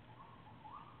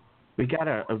 We got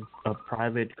a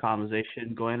private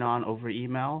conversation going on over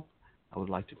email. I would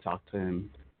like to talk to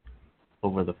him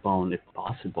over the phone if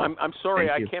possible. I'm sorry,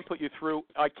 Thank you. I can't put you through.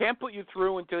 I can't put you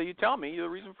through until you tell me the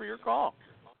reason for your call.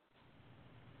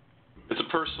 It's a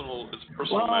personal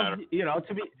Well, matter. you know,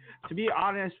 to be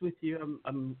honest with you,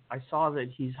 I saw that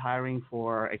he's hiring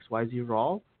for XYZ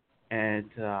role, and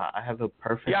I have a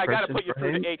perfect Yeah, I got to person put you for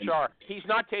through him. to HR. He's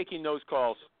not taking those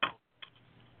calls.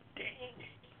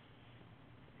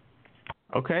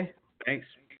 Okay, thanks.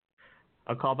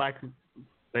 I'll call back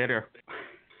later.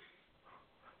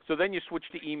 So then you switch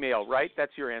to email, right?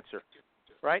 That's your answer,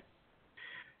 right?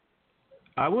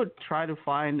 I would try to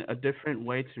find a different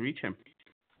way to reach him.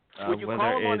 Would you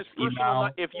call him on his personal?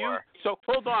 So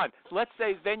hold on. Let's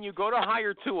say then you go to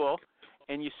Hiretual,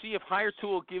 and you see if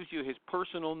Hiretual gives you his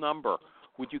personal number.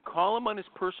 Would you call him on his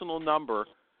personal number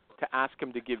to ask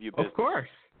him to give you business? Of course.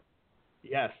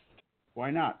 Yes. Why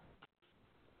not?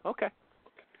 Okay.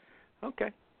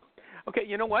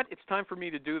 You know what? It's time for me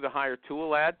to do the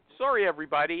Hiretual ad. Sorry,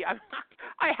 everybody.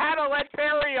 I had to let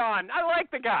Perry on. I like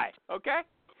the guy. Okay.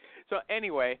 So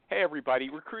anyway, hey everybody,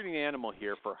 Recruiting Animal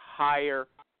here for Hiretual.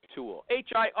 Hiretual.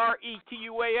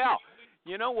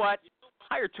 You know what?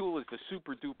 Hiretual is the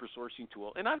super duper sourcing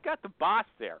tool, and I've got the boss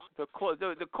there, the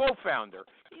co-founder.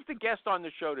 He's the guest on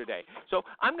the show today. So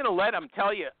I'm going to let him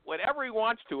tell you whatever he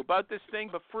wants to about this thing,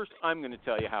 but first I'm going to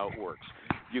tell you how it works.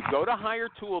 You go to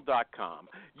Hiretual.com,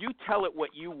 you tell it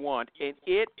what you want, and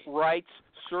it writes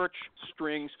search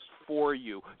strings for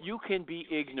you. You can be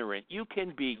ignorant. You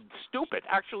can be stupid.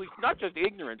 Actually, not just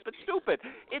ignorant, but stupid.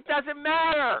 It doesn't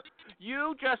matter.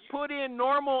 You just put in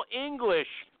normal English,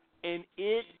 and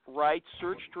it writes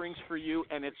search strings for you,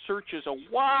 and it searches a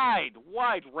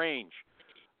wide range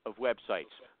of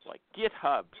websites like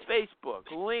GitHub, Facebook,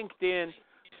 LinkedIn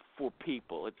for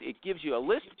people. It gives you a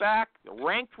list back, the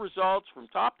ranked results from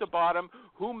top to bottom,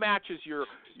 who matches your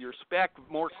spec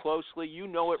more closely. You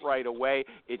know it right away.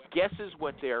 It guesses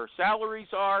what their salaries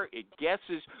are. It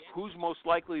guesses who's most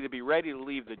likely to be ready to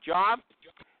leave the job.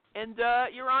 And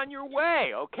you're on your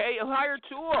way, okay?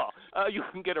 Hiretual. You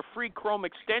can get a free Chrome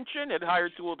extension at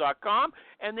Hiretual.com,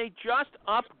 and they just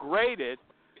upgraded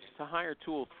to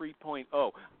Hiretual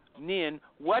 3.0. Nin,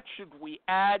 what should we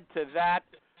add to that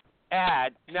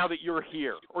ad now that you're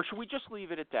here? Or should we just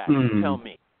leave it at that? You tell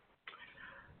me.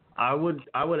 I would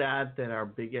add that our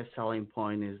biggest selling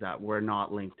point is that we're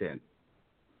not LinkedIn.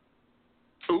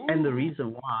 Ooh. And the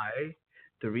reason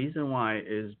why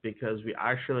is because we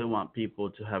actually want people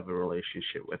to have a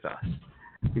relationship with us.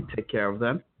 We take care of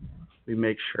them. We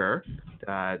make sure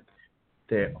that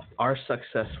they are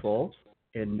successful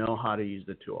and know how to use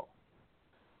the tool.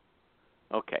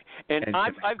 Okay. And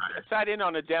I've sat in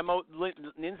on a demo.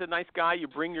 Nin's a nice guy. You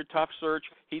bring your tough search.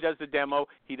 He does the demo.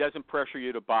 He doesn't pressure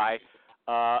you to buy.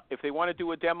 If they want to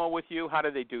do a demo with you, how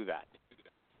do they do that?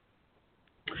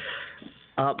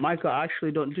 Michael, I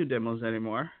actually don't do demos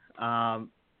anymore.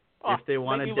 If they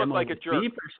want to demo like a jerk. me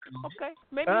personally. Okay.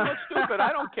 Maybe you look stupid.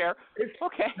 I don't care.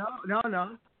 Okay.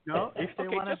 No. If they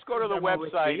want just go to the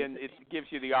website and it gives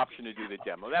you the option to do the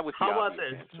demo. That was the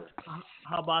obvious answer.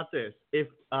 How about this? If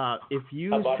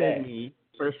you send me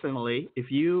personally,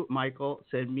 if you, Michael,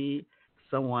 send me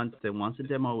someone that wants a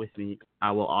demo with me,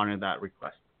 I will honor that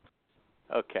request.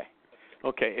 Okay.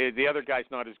 The other guy's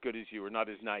not as good as you, or not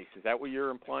as nice. Is that what you're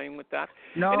implying with that?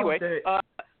 No. Anyway,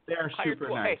 they're super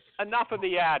nice. Hey, enough of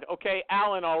the ad, okay?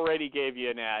 Alan already gave you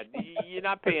an ad. You're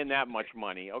not paying that much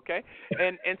money, okay?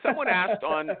 And someone asked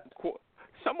on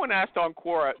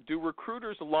Quora, do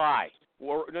recruiters lie?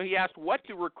 Or no, he asked, what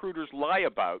do recruiters lie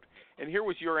about? And here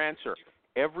was your answer: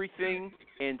 everything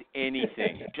and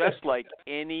anything, just like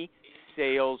any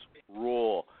sales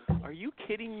rule. Are you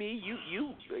kidding me?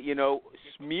 You know,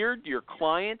 smeared your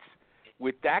clients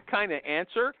with that kind of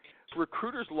answer?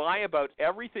 Recruiters lie about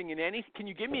everything and anything. Can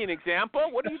you give me an example?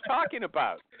 What are you talking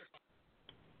about?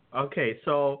 Okay,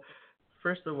 so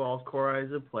first of all, Quora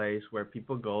is a place where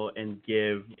people go and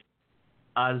give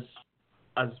as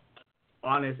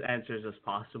honest answers as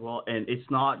possible, and it's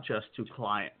not just to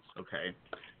clients, okay?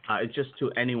 It's just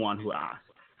to anyone who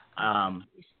asks.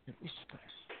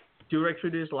 Do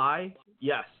recruiters lie?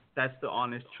 Yes, that's the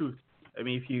honest truth. I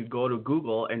mean, if you go to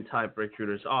Google and type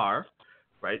recruiters are,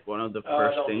 right, one of the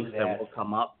first things that will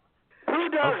come up. Who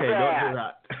does that? Don't do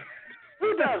that.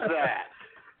 Who does that?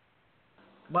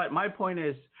 But my point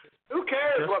is, who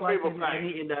cares just what like people in think?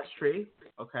 any industry,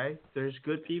 okay, there's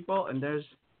good people and there's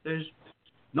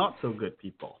not so good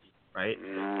people, right?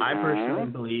 Mm-hmm. I personally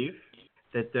believe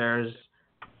that there's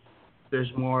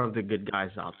more of the good guys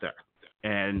out there,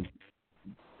 and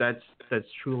that's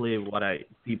truly what I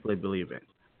deeply believe in.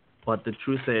 But the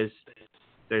truth is,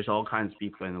 there's all kinds of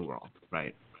people in the world,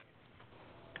 right?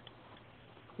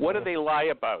 What do they lie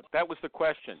about? That was the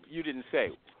question. You didn't say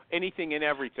anything and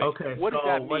everything. Okay, what does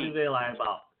that mean? What do they lie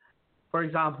about? For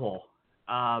example,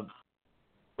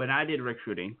 when I did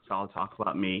recruiting, so I'll talk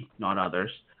about me, not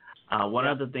others. One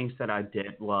of the things that I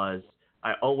did was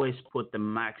I always put the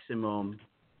maximum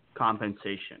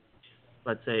compensation.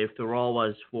 Let's say if the role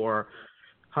was for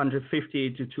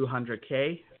 150 to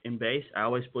 200K in base, I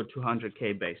always put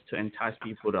 200K base to entice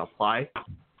people to apply,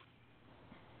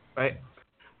 right?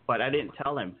 But I didn't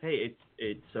tell them, hey,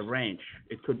 it's a range.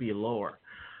 It could be lower.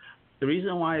 The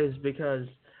reason why is because,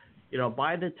 you know,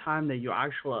 by the time that you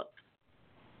actually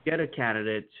get a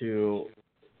candidate to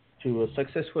a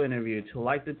successful interview, to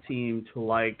like the team, to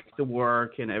like the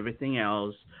work and everything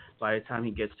else, by the time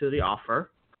he gets to the offer,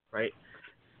 right?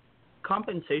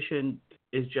 Compensation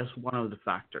is just one of the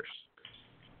factors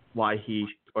why he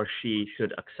or she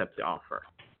should accept the offer.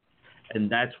 And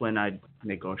that's when I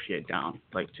negotiate down,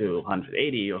 like to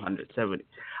 180 or 170.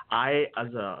 I,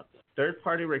 as a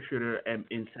third-party recruiter, am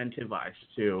incentivized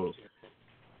to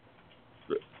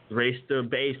raise the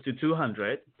base to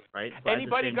 200, right? But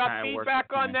anybody got feedback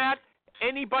on that?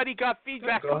 Anybody got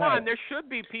feedback? Come on, there should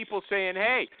be people saying,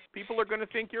 hey, people are going to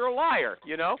think you're a liar,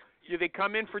 you know? They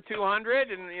come in for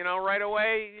 200, and, you know, right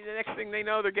away, the next thing they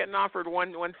know, they're getting offered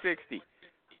 160.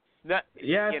 That,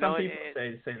 yeah, some know, people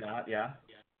say that, yeah.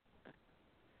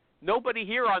 Nobody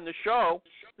here on the show,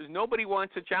 there's nobody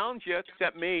wants to challenge you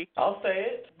except me. I'll say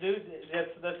it, dude.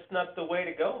 That's not the way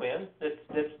to go, man.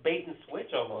 That's bait and switch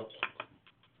almost.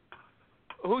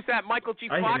 Who's that, Michael G.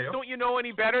 Fox? Don't you know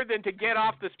any better than to get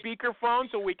off the speakerphone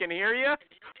so we can hear you?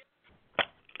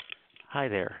 Hi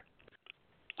there.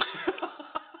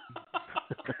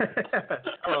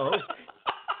 Hello.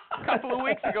 A couple of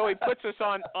weeks ago, he puts us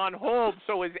on hold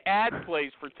so his ad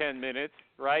plays for 10 minutes,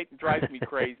 right? It drives me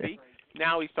crazy.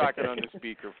 Now he's talking on the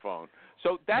speakerphone.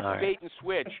 So that's bait and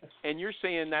switch, and you're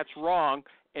saying that's wrong,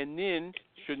 and Nin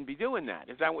shouldn't be doing that.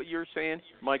 Is that what you're saying,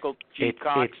 Michael G.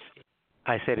 Cox?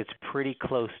 I said it's pretty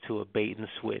close to a bait and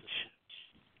switch.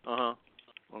 Uh-huh.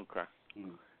 Okay.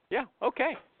 Yeah,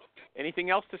 okay. Anything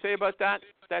else to say about that?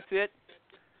 That's it?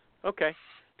 Okay.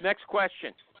 Next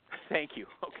question. Thank you.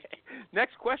 Okay.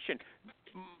 Next question.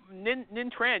 Ninh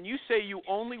Tran, you say you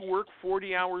only work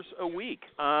 40 hours a week,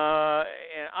 and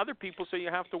other people say you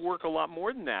have to work a lot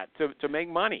more than that to make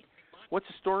money. What's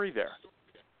the story there?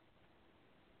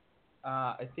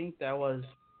 I think that was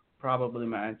probably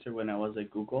my answer when I was at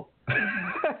Google.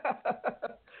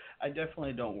 I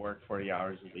definitely don't work 40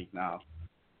 hours a week now.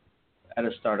 At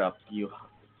a startup, okay,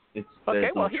 there's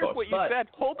well, no here's choice. what you said.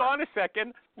 Hold on a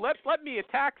second. Let me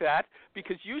attack that,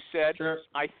 because you said, sure.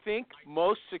 I think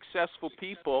most successful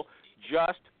people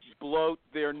just bloat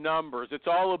their numbers. It's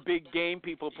all a big game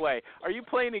people play. Are you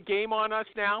playing a game on us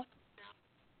now?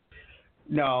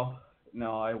 No,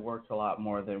 I worked a lot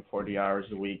more than 40 hours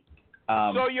a week.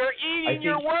 So you're eating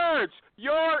your words.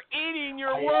 You're eating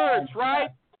your words, right?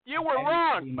 You were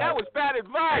wrong. That was bad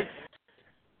advice.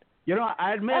 You know,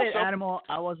 I admit it, Animal.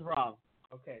 I was wrong.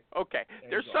 Okay.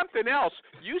 There's something else.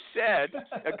 You said,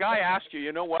 a guy asked you,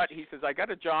 you know what? He says, I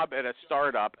got a job at a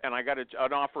startup, and I got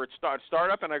an offer at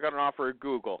startup, and I got an offer at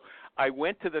Google. I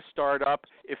went to the startup.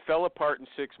 It fell apart in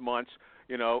 6 months.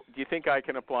 You know, do you think I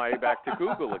can apply back to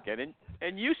Google again?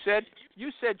 And you said,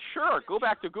 sure, go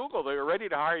back to Google. They were ready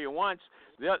to hire you once.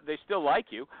 They still like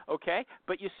you, okay?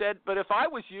 But you said, but if I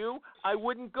was you, I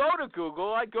wouldn't go to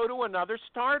Google. I'd go to another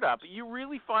startup. You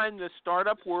really find the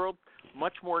startup world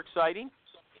much more exciting?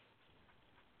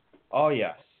 Oh,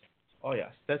 yes.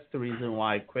 That's the reason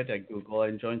why I quit at Google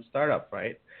and joined startup,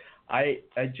 right? I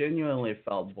genuinely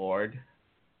felt bored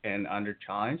and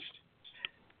under-challenged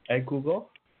at Google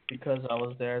because I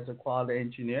was there as a quality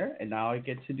engineer, and now I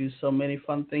get to do so many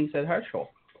fun things at Hiretual.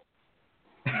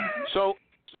 So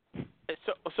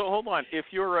hold on. If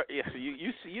you're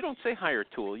you don't say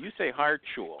Hiretual, you say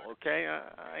Hiretual, okay?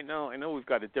 I know we've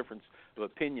got a difference of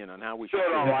opinion on how we should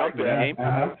say the name.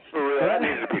 That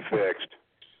needs to be fixed.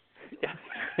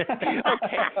 Okay.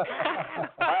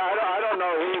 I don't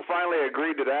know who finally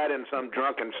agreed to that in some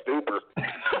drunken stupor.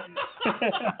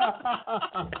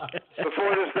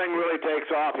 Before this thing really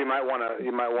takes off, you might want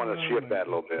to shift that a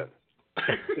little bit.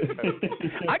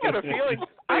 I got a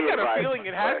feeling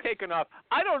it has taken off.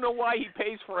 I don't know why he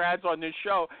pays for ads on this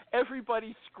show.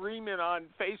 Everybody's screaming on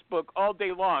Facebook all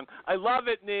day long. I love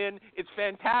it, Nin. It's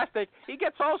fantastic. He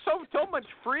gets so much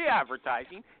free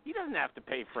advertising. He doesn't have to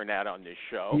pay for an ad on this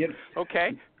show.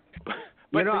 Okay?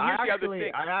 But I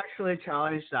actually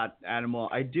challenge that, Animal.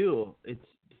 I do. It's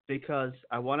because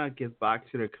I want to give back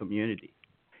to the community.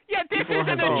 Yeah, this isn't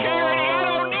a charity. I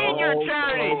don't need your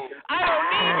charity. I don't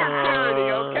need your charity,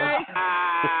 okay?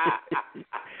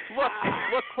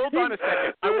 Look, hold on a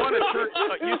second. I want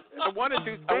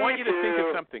you to think of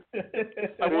something.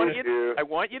 I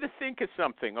want you to think of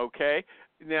something, okay?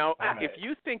 Now, if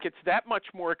you think it's that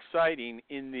much more exciting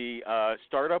in the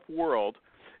startup world,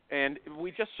 and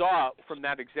we just saw from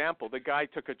that example, the guy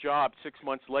took a job 6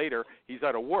 months later, he's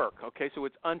out of work, okay? So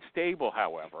it's unstable,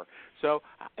 however. So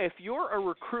if you're a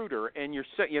recruiter and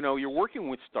you're working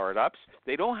with startups,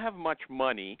 they don't have much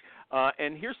money,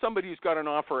 and here's somebody who's got an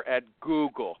offer at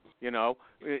Google,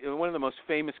 one of the most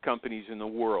famous companies in the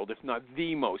world, if not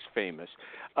the most famous.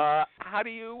 How do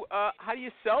you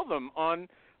sell them on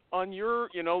your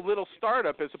little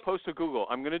startup as opposed to Google?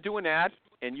 I'm going to do an ad,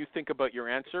 and you think about your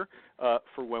answer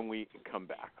for when we come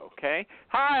back, okay?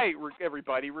 Hi,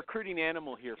 everybody. Recruiting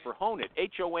Animal here for Honeit,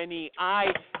 Honeit,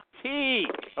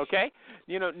 okay?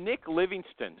 Nick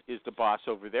Livingston is the boss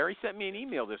over there. He sent me an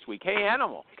email this week. Hey,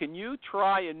 Animal, can you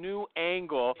try a new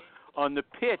angle on the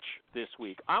pitch this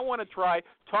week? I want to try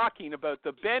talking about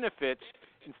the benefits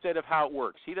instead of how it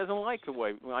works. He doesn't like the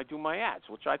way I do my ads,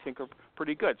 which I think are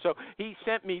pretty good. So he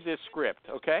sent me this script,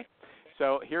 okay?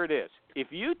 So here it is. If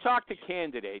you talk to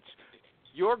candidates,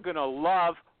 you're going to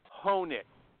love Honeit,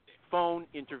 phone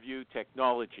interview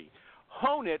technology.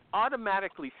 Honeit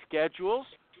automatically schedules,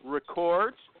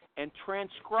 records, and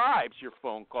transcribes your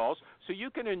phone calls so you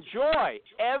can enjoy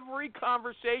every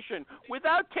conversation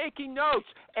without taking notes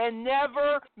and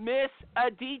never miss a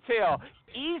detail.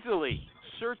 Easily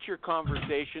search your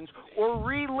conversations or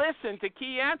re-listen to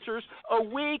key answers a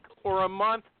week or a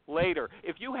month later.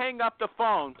 If you hang up the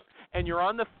phone and you're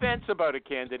on the fence about a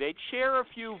candidate, share a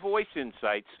few voice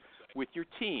insights with your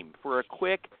team for a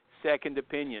quick second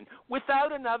opinion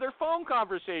without another phone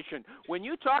conversation. When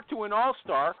you talk to an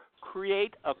all-star,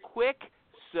 create a quick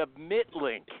submit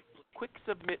link. Quick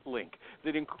submit link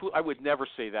that include. I would never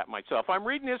say that myself. I'm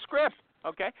reading his script,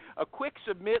 okay? A quick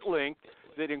submit link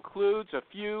that includes a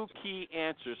few key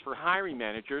answers for hiring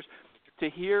managers to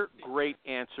hear great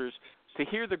answers, to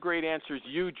hear the great answers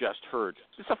you just heard.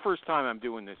 This is the first time I'm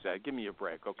doing this ad. Give me a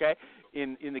break, okay?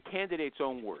 In the candidate's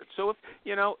own words. So if,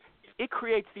 it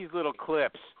creates these little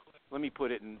clips Let me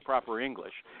put it in proper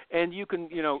English. And you can,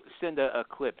 send a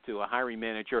clip to a hiring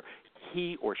manager.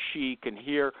 He or she can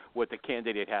hear what the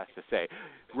candidate has to say.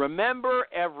 Remember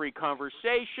every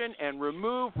conversation and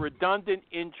remove redundant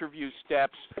interview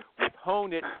steps with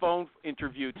Hone-It phone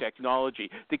interview technology.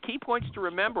 The key points to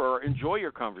remember are enjoy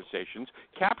your conversations,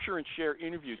 capture and share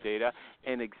interview data,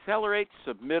 and accelerate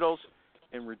submittals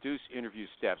and reduce interview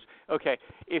steps. Okay,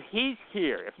 if he's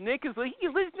here, if Nick is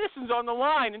listens on the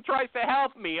line and tries to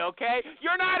help me, okay,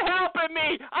 you're not helping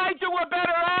me. I do a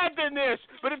better ad than this.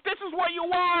 But if this is what you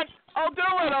want, I'll do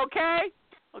it, okay?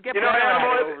 I'll get better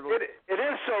Animal, it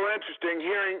is so interesting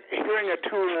hearing a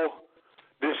tool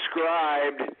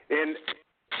described, and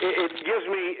it gives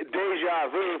me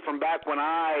deja vu from back when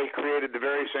I created the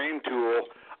very same tool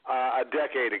a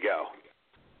decade ago.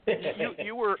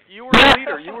 You were a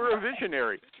leader. You were a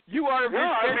visionary. You are a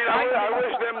visionary. I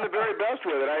wish them the very best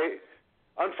with it.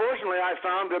 Unfortunately, I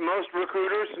found that most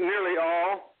recruiters, nearly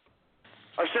all,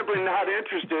 are simply not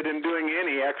interested in doing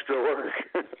any extra work.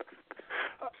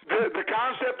 The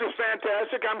concept is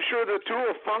fantastic. I'm sure the tool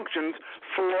functions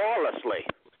flawlessly.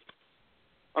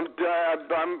 I'm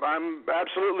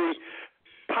absolutely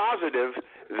positive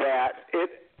that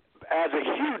it adds a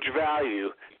huge value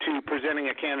to presenting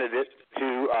a candidate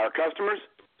to our customers.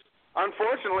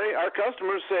 Unfortunately, our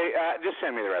customers say, just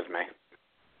send me the resume.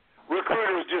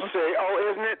 Recruiters just say,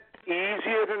 isn't it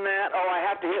easier than that? I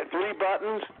have to hit 3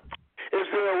 buttons. Is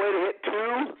there a way to hit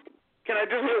 2? Can I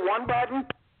just hit 1 button?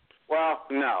 Well,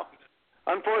 no.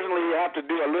 Unfortunately, you have to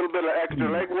do a little bit of extra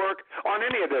legwork on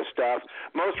any of this stuff.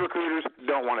 Most recruiters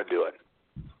don't want to do it.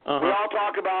 We all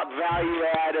talk about value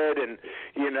added and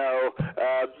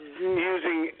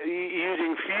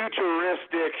using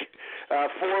futuristic,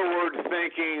 forward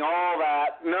thinking, all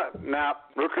that. No,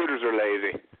 recruiters are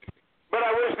lazy. But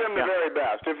I wish them the very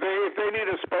best. If they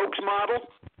need a spokesmodel,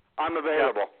 I'm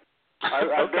available.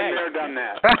 I've been there, done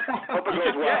that. Hope it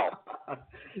goes well.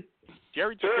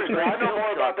 Jerry, seriously, I know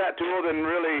more about that tool than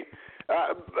really.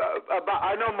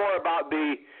 I know more about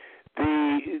the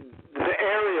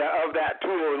area of that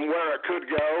tool and where it could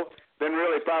go than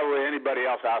really probably anybody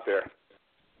else out there.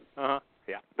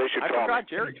 Yeah. They should call me.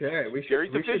 Jerry.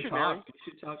 Jerry's a visionary. We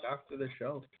should talk after the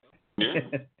show.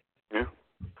 Yeah.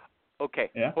 Okay.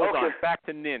 Hold on. Back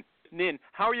to Ninh. Ninh,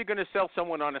 how are you going to sell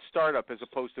someone on a startup as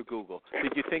opposed to Google?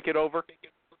 Did you think it over?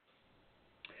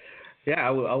 Yeah,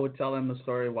 I would tell them the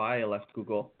story why I left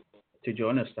Google to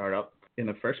join a startup in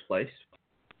the first place.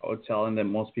 I would tell them that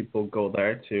most people go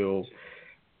there to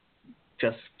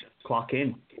just clock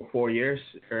in for 4 years,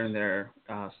 earn their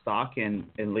stock, and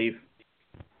leave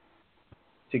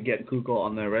to get Google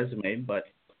on their resume, but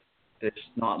there's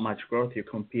not much growth. You're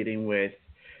competing with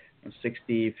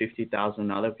 60,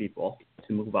 50,000 other people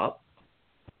to move up.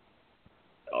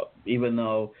 Even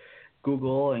though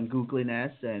Google and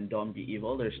googliness and don't be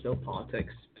evil, there's still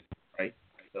politics, right?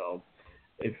 So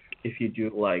if you do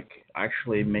like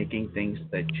actually making things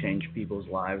that change people's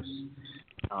lives,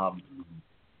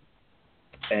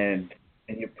 and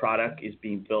your product is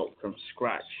being built from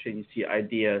scratch, and you see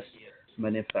ideas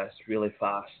manifest really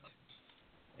fast,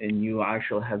 and you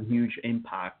actually have huge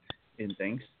impact in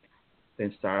things,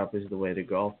 then startup is the way to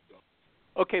go.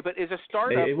 Okay, but is a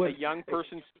startup a young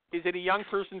person's? Is it a young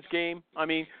person's game? I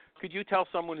mean, could you tell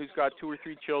someone who's got 2 or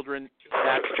 3 children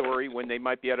that story when they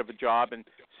might be out of a job in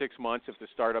 6 months if the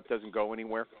startup doesn't go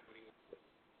anywhere?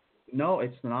 No,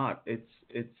 it's not.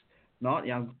 It's not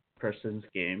young person's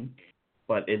game,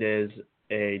 but it is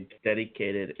a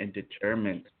dedicated and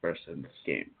determined person's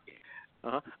game.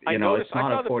 I noticed, it's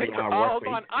not a 40-hour work week. Hold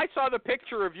on. I saw the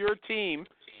picture of your team.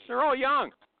 They're all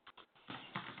young.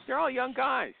 They're all young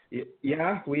guys.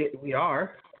 Yeah, we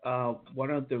are. One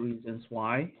of the reasons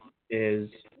why is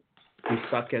we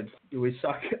suck at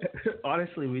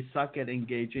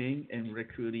engaging and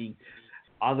recruiting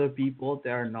other people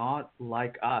that are not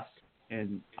like us,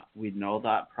 and we know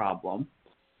that problem.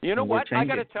 You know what? I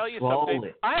got to tell you slowly.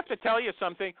 something. I have to tell you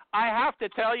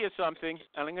something,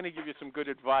 and I'm going to give you some good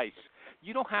advice.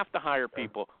 You don't have to hire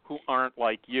people who aren't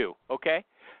like you, okay?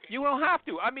 You don't have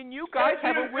to. I mean, you guys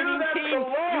have a winning team.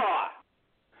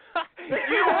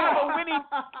 You have a winning.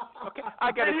 Okay,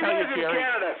 I got to tell you, Jerry.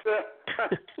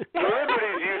 The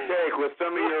liberties you take with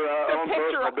some of your own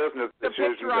personal business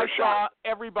decisions. The picture I saw,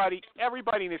 everybody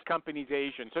in this company's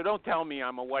Asian, so don't tell me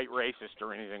I'm a white racist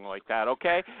or anything like that,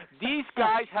 okay? These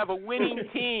guys have a winning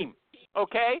team,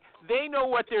 okay? They know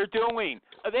what they're doing.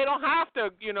 They don't have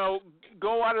to,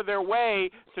 go out of their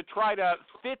way to try to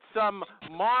fit some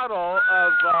model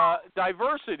of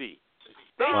diversity.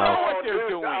 They know what they're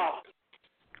doing.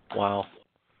 Wow.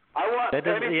 I want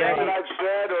anything that I've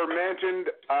said or mentioned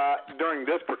during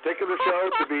this particular show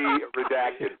to be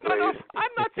redacted, please. No,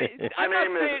 I'm not saying. My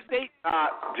name is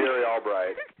not Jerry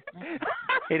Albright.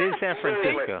 It is San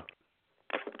Francisco.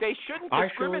 They shouldn't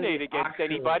discriminate against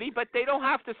anybody, but they don't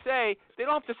have to say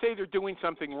they're doing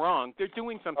something wrong. They're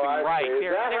doing something right.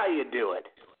 Is that how you do it?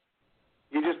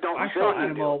 You just don't say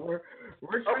you do.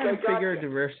 We're trying to figure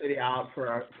diversity out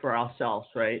for ourselves,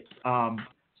 right?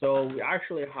 So we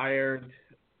actually hired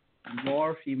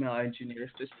more female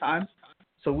engineers this time.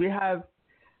 So we have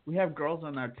girls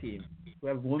on our team. We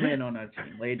have women on our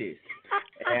team, ladies.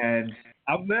 And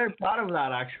I'm very proud of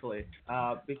that, actually,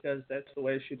 because that's the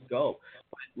way it should go.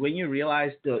 When you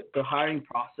realize the hiring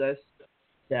process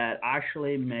that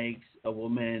actually makes a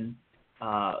woman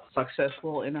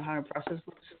successful in the hiring process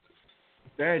is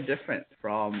very different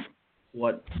from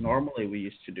what normally we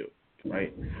used to do,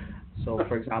 right? So,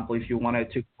 for example, if you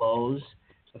wanted to close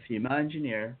a female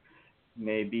engineer,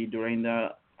 maybe during the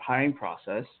hiring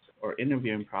process or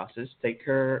interviewing process, take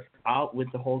her out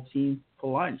with the whole team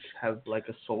for lunch, have like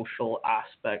a social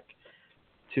aspect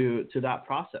to that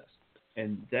process,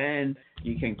 and then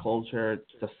you can close her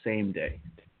the same day.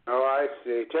 Oh, I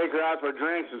see. Take her out for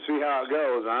drinks and see how it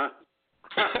goes, huh?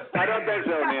 I don't think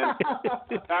so, man.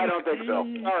 I don't think so.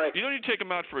 All right. You don't need to take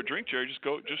them out for a drink, Jerry. Just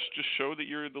show that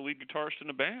you're the lead guitarist in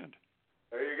the band.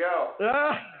 There you go.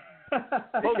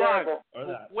 Hold on.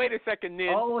 Wait a second,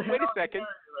 Nin. Wait a second.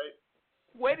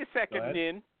 Wait a second,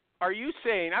 Nin. Are you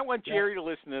saying, I want Jerry to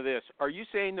listen to this, are you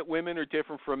saying that women are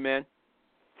different from men?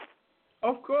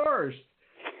 Of course.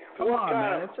 Come on,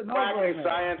 man. It's a no-brainer.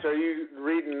 Science are you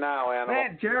reading now, Animal?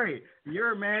 Man, Jerry,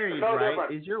 you're married, so right?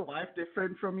 Different. Is your wife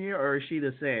different from you, or is she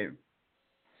the same?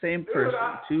 Same person.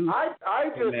 Dude, I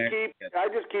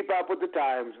just keep up with the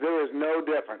times. There is no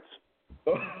difference.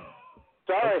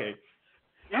 Sorry. Okay.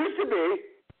 Used to be,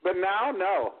 but now,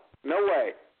 no. No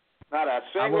way. Not a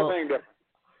single thing different.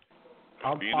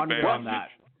 I'll ponder on that.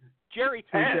 Jerry,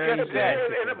 and it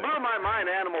blew my mind.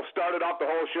 Animal started off the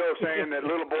whole show saying that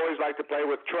little boys like to play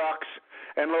with trucks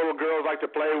and little girls like to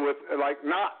play with,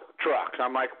 not trucks.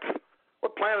 I'm like,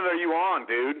 what planet are you on,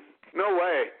 dude? No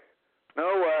way.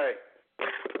 No way.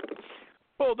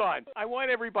 Hold on. I want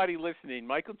everybody listening.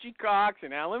 Michael G. Cox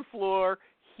and Alan Floor,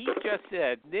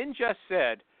 Nin just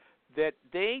said that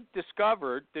they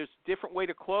discovered there's a different way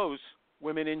to close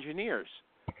women engineers.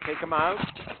 Take them out,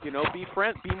 be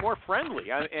more friendly,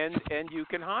 and you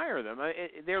can hire them.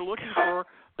 They're looking for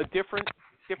a different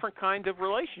kind of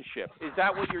relationship. Is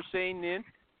that what you're saying, Nin?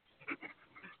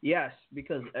 Yes,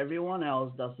 because everyone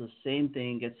else does the same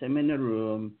thing, gets them in the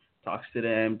room, talks to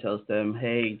them, tells them,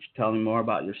 hey, tell me more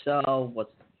about yourself.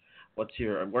 What's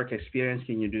your work experience?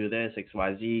 Can you do this, X,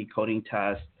 Y, Z, coding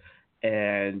test?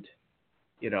 And,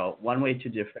 one way to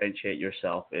differentiate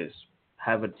yourself is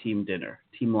have a team dinner,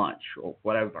 team lunch, or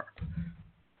whatever,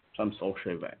 some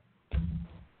social event.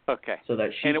 Okay. So that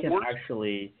she can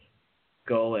actually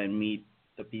go and meet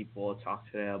the people,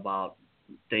 talk to them about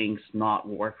things not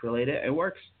work-related. It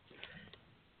works.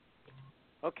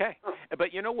 Okay.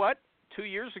 But you know what? 2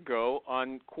 years ago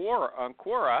on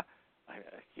Quora,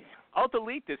 I'll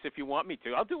delete this if you want me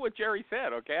to. I'll do what Jerry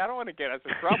said, okay? I don't want to get us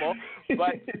in trouble.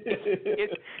 But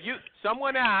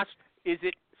someone asked, is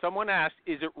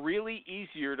it really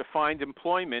easier to find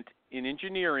employment in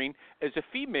engineering as a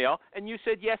female? And you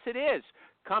said, yes, it is.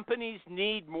 Companies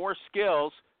need more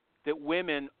skills that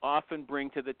women often bring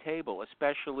to the table,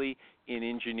 especially in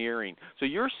engineering. So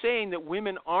you're saying that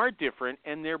women are different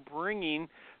and they're bringing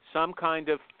some kind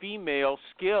of female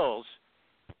skills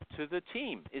to the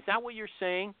team. Is that what you're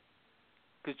saying?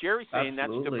 Because Jerry's saying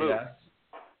absolutely, that's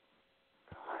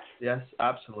taboo. Yes,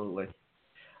 absolutely.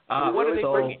 What are they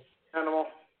bringing? Animal.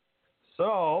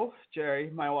 So, Jerry,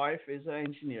 my wife is an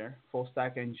engineer,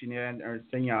 full-stack engineer at Ernst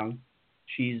 & Young.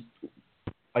 She's,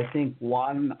 I think,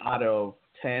 1 out of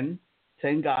 10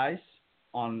 guys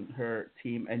on her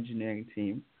engineering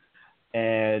team.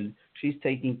 And she's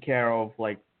taking care of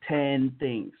 10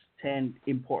 things, 10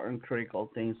 important critical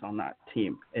things on that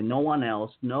team. And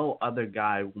no other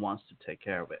guy wants to take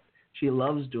care of it. She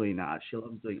loves doing that. She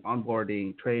loves doing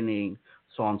onboarding, training,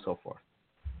 so on and so forth,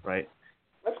 right?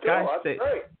 That's cool. That's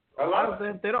great. A lot of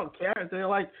them, they don't care. They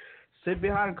sit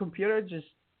behind a computer, just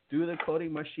do the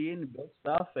coding machine, build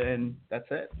stuff, and that's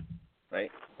it,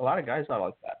 right? A lot of guys are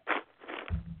like that.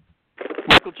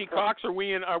 Michael G. Cox, are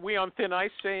we on thin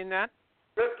ice saying that?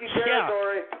 Risky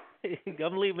territory. Yeah.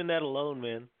 I'm leaving that alone,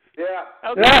 man. Yeah.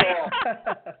 Okay.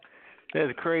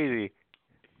 That's crazy.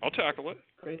 I'll tackle it.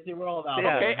 Crazy world out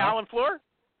Yeah. Okay, Alan Floor?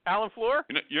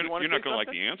 You're not going to like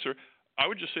the answer. I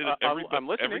would just say that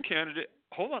every candidate.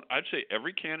 Hold on. I'd say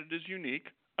every candidate is unique.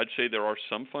 I'd say there are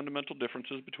some fundamental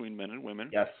differences between men and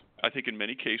women. Yes. I think in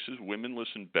many cases women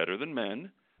listen better than men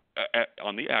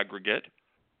on the aggregate,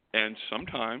 and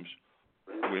sometimes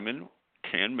women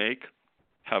can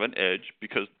have an edge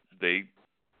because they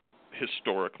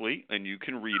historically, and you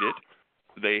can read it,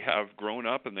 they have grown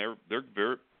up and they're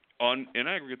very in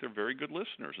aggregate they're very good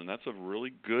listeners, and that's a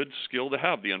really good skill to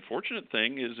have. The unfortunate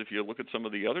thing is if you look at some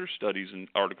of the other studies and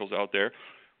articles out there,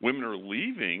 women are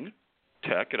leaving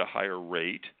tech at a higher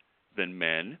rate than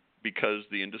men because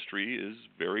the industry is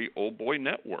very old boy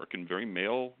network and very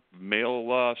male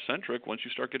centric once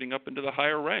you start getting up into the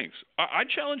higher ranks. I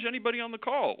challenge anybody on the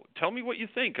call. Tell me what you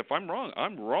think. If I'm wrong,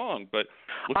 I'm wrong. But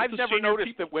I've never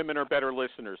noticed that women are better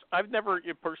listeners. I've never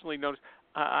personally noticed.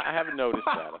 I haven't noticed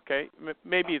that. Okay,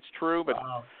 maybe it's true, but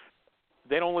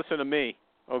they don't listen to me.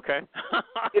 Okay.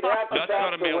 That's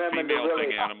not a male-female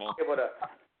thing, Animal.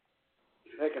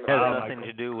 It has nothing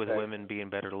to do with women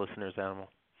being better listeners, Animal.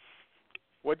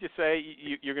 What'd you say?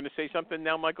 You're going to say something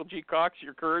now, Michael G. Cox?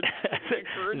 Your courage?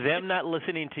 Them not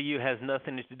listening to you has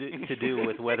nothing to do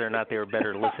with whether or not they were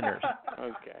better listeners.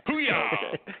 Okay.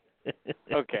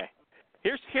 Okay.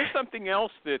 Here's something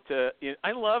else that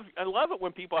I love. I love it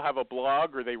when people have a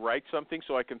blog or they write something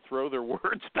so I can throw their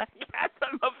words back at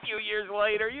them a few years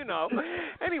later.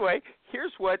 Anyway,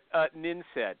 here's what Ninh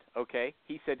said. Okay,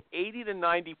 he said 80 to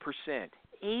 90%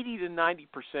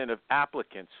 of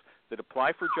applicants that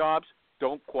apply for jobs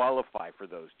don't qualify for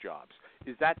those jobs.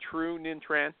 Is that true, Ninh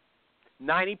Tran?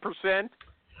 90%?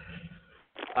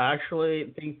 I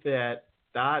actually think that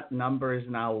number is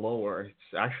now lower.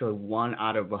 It's actually 1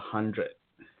 out of 100.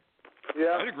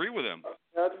 Yeah. I'd agree with him.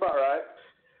 That's about right.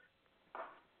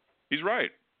 He's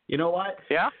right. You know what?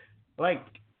 Yeah?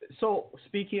 So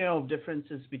speaking of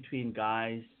differences between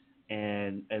guys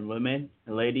and women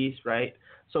and ladies, right?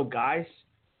 So guys,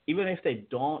 even if they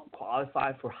don't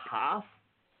qualify for half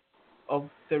of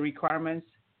the requirements,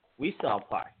 we still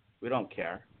apply. We don't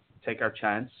care. Take our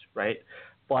chance, right?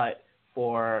 But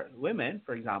for women,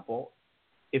 for example,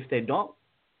 if they don't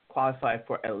qualify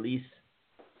for at least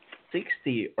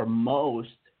 60 or most,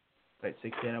 right,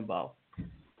 60 and above,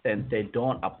 then they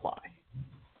don't apply.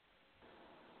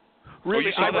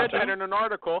 Really, I read that in an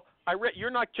article.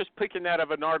 You're not just picking that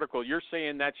of an article. You're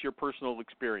saying that's your personal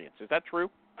experience. Is that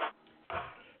true?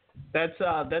 That's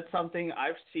something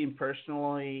I've seen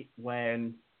personally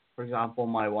when, for example,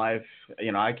 my wife,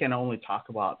 I can only talk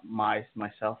about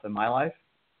myself and my life,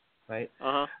 right?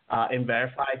 And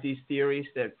verify these theories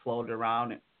that float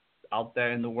around out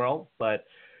there in the world. But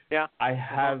I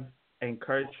have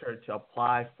encouraged her to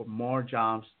apply for more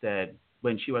jobs that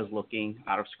when she was looking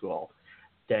out of school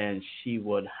than she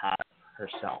would have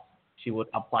herself. She would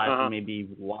apply for maybe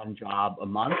one job a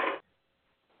month,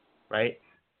 right?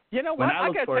 You know what?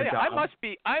 I got to tell you,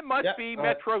 I must be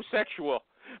metrosexual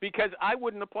because I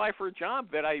wouldn't apply for a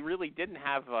job that I really didn't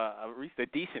have at least a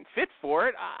decent fit for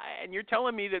it. And you're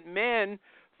telling me that men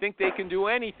think they can do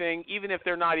anything even if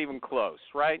they're not even close,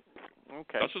 right?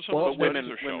 Okay. That's what some of the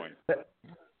women are showing.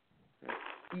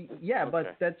 Yeah,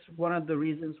 but that's one of the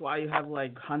reasons why you have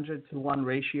 100-to-1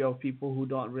 ratio of people who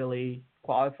don't really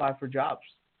qualify for jobs.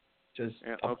 Just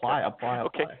apply.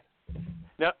 Okay.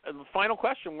 Now, the final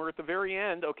question. We're at the very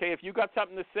end. Okay, if you got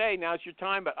something to say, now's your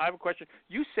time. But I have a question.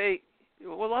 You say,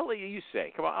 well, I'll let you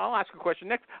say. Come on, I'll ask a question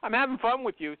next. I'm having fun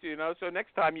with you, so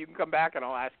next time you can come back and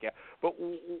I'll ask you. But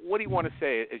what do you want to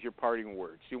say as your parting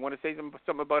words? Do you want to say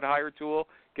something about Hiretual?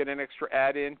 Get an extra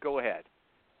ad in? Go ahead.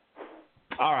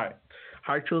 All right.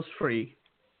 Hiretual's free.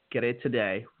 Get it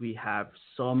today. We have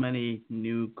so many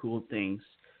new cool things.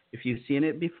 If you've seen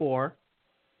it before,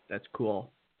 that's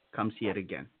cool. Come see it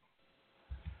again.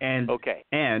 And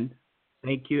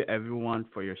thank you everyone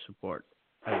for your support.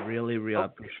 I really, really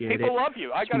appreciate it. People love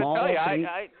you. I got to tell you,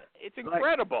 it's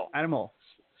incredible. Animal.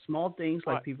 Small things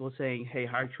like people saying, "Hey,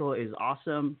 Hiretual is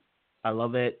awesome. I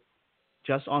love it."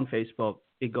 Just on Facebook,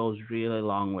 it goes really a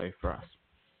long way for us.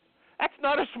 That's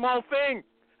not a small thing.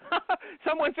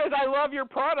 Someone says, "I love your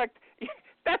product."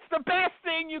 That's the best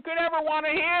thing you could ever want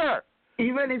to hear.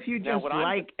 Even if you just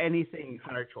anything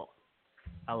Hiretual,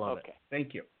 I love it.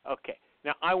 Thank you. Okay.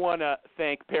 Now, I want to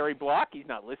thank Perry Block. He's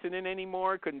not listening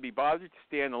anymore. Couldn't be bothered to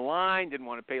stay on the line. Didn't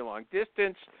want to pay long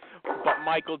distance. But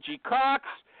Michael G. Cox,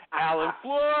 Alan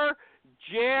Floor,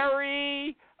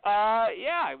 Jerry,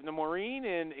 Maureen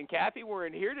and Kathy were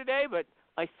in here today, but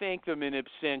I thank them in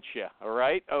absentia, all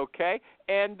right? Okay?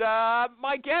 And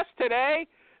my guest today,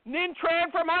 Ninh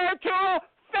Tran from Hiretual.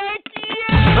 Thank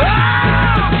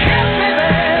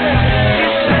you!